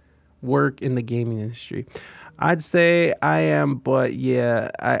 Don't work in the gaming industry. I'd say I am, but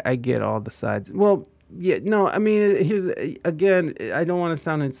yeah, I get all the sides. Well, yeah, no, I mean, here's, again, I don't want to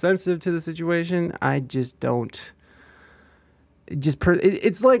sound insensitive to the situation. I just don't.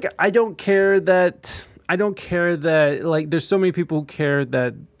 It's like, I don't care that, like, there's so many people who care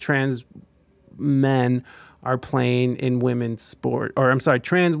that trans men are playing in women's sport, or I'm sorry,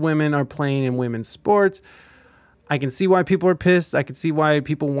 trans women are playing in women's sports. I can see why people are pissed. I can see why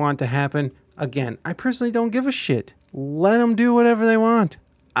people want to happen. Again, I personally don't give a shit. Let them do whatever they want.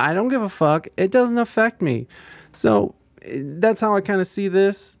 I don't give a fuck. It doesn't affect me. So that's how I kind of see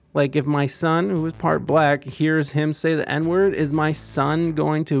this. Like, if my son, who is part black, hears him say the N-word, is my son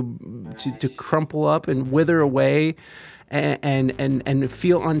going to crumple up and wither away and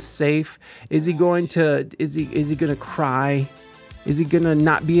feel unsafe? Is he going to cry? Is he gonna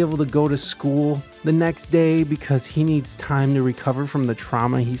not be able to go to school the next day because he needs time to recover from the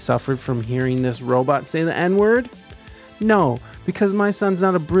trauma he suffered from hearing this robot say the N-word? No, because my son's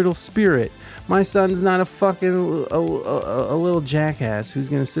not a brittle spirit. My son's not a fucking a little jackass who's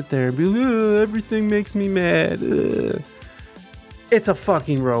gonna sit there and be, everything makes me mad. It's a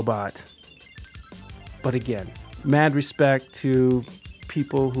fucking robot. But again, mad respect to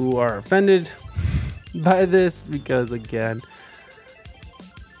people who are offended by this, because again,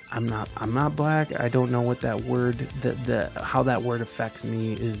 I'm not black. I don't know what that word, how that word affects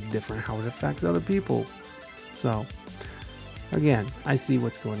me is different how it affects other people. So again, I see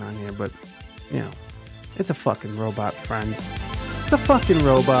what's going on here, but you know, it's a fucking robot, friends. It's a fucking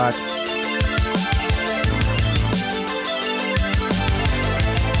robot.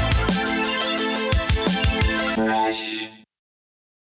 Fresh.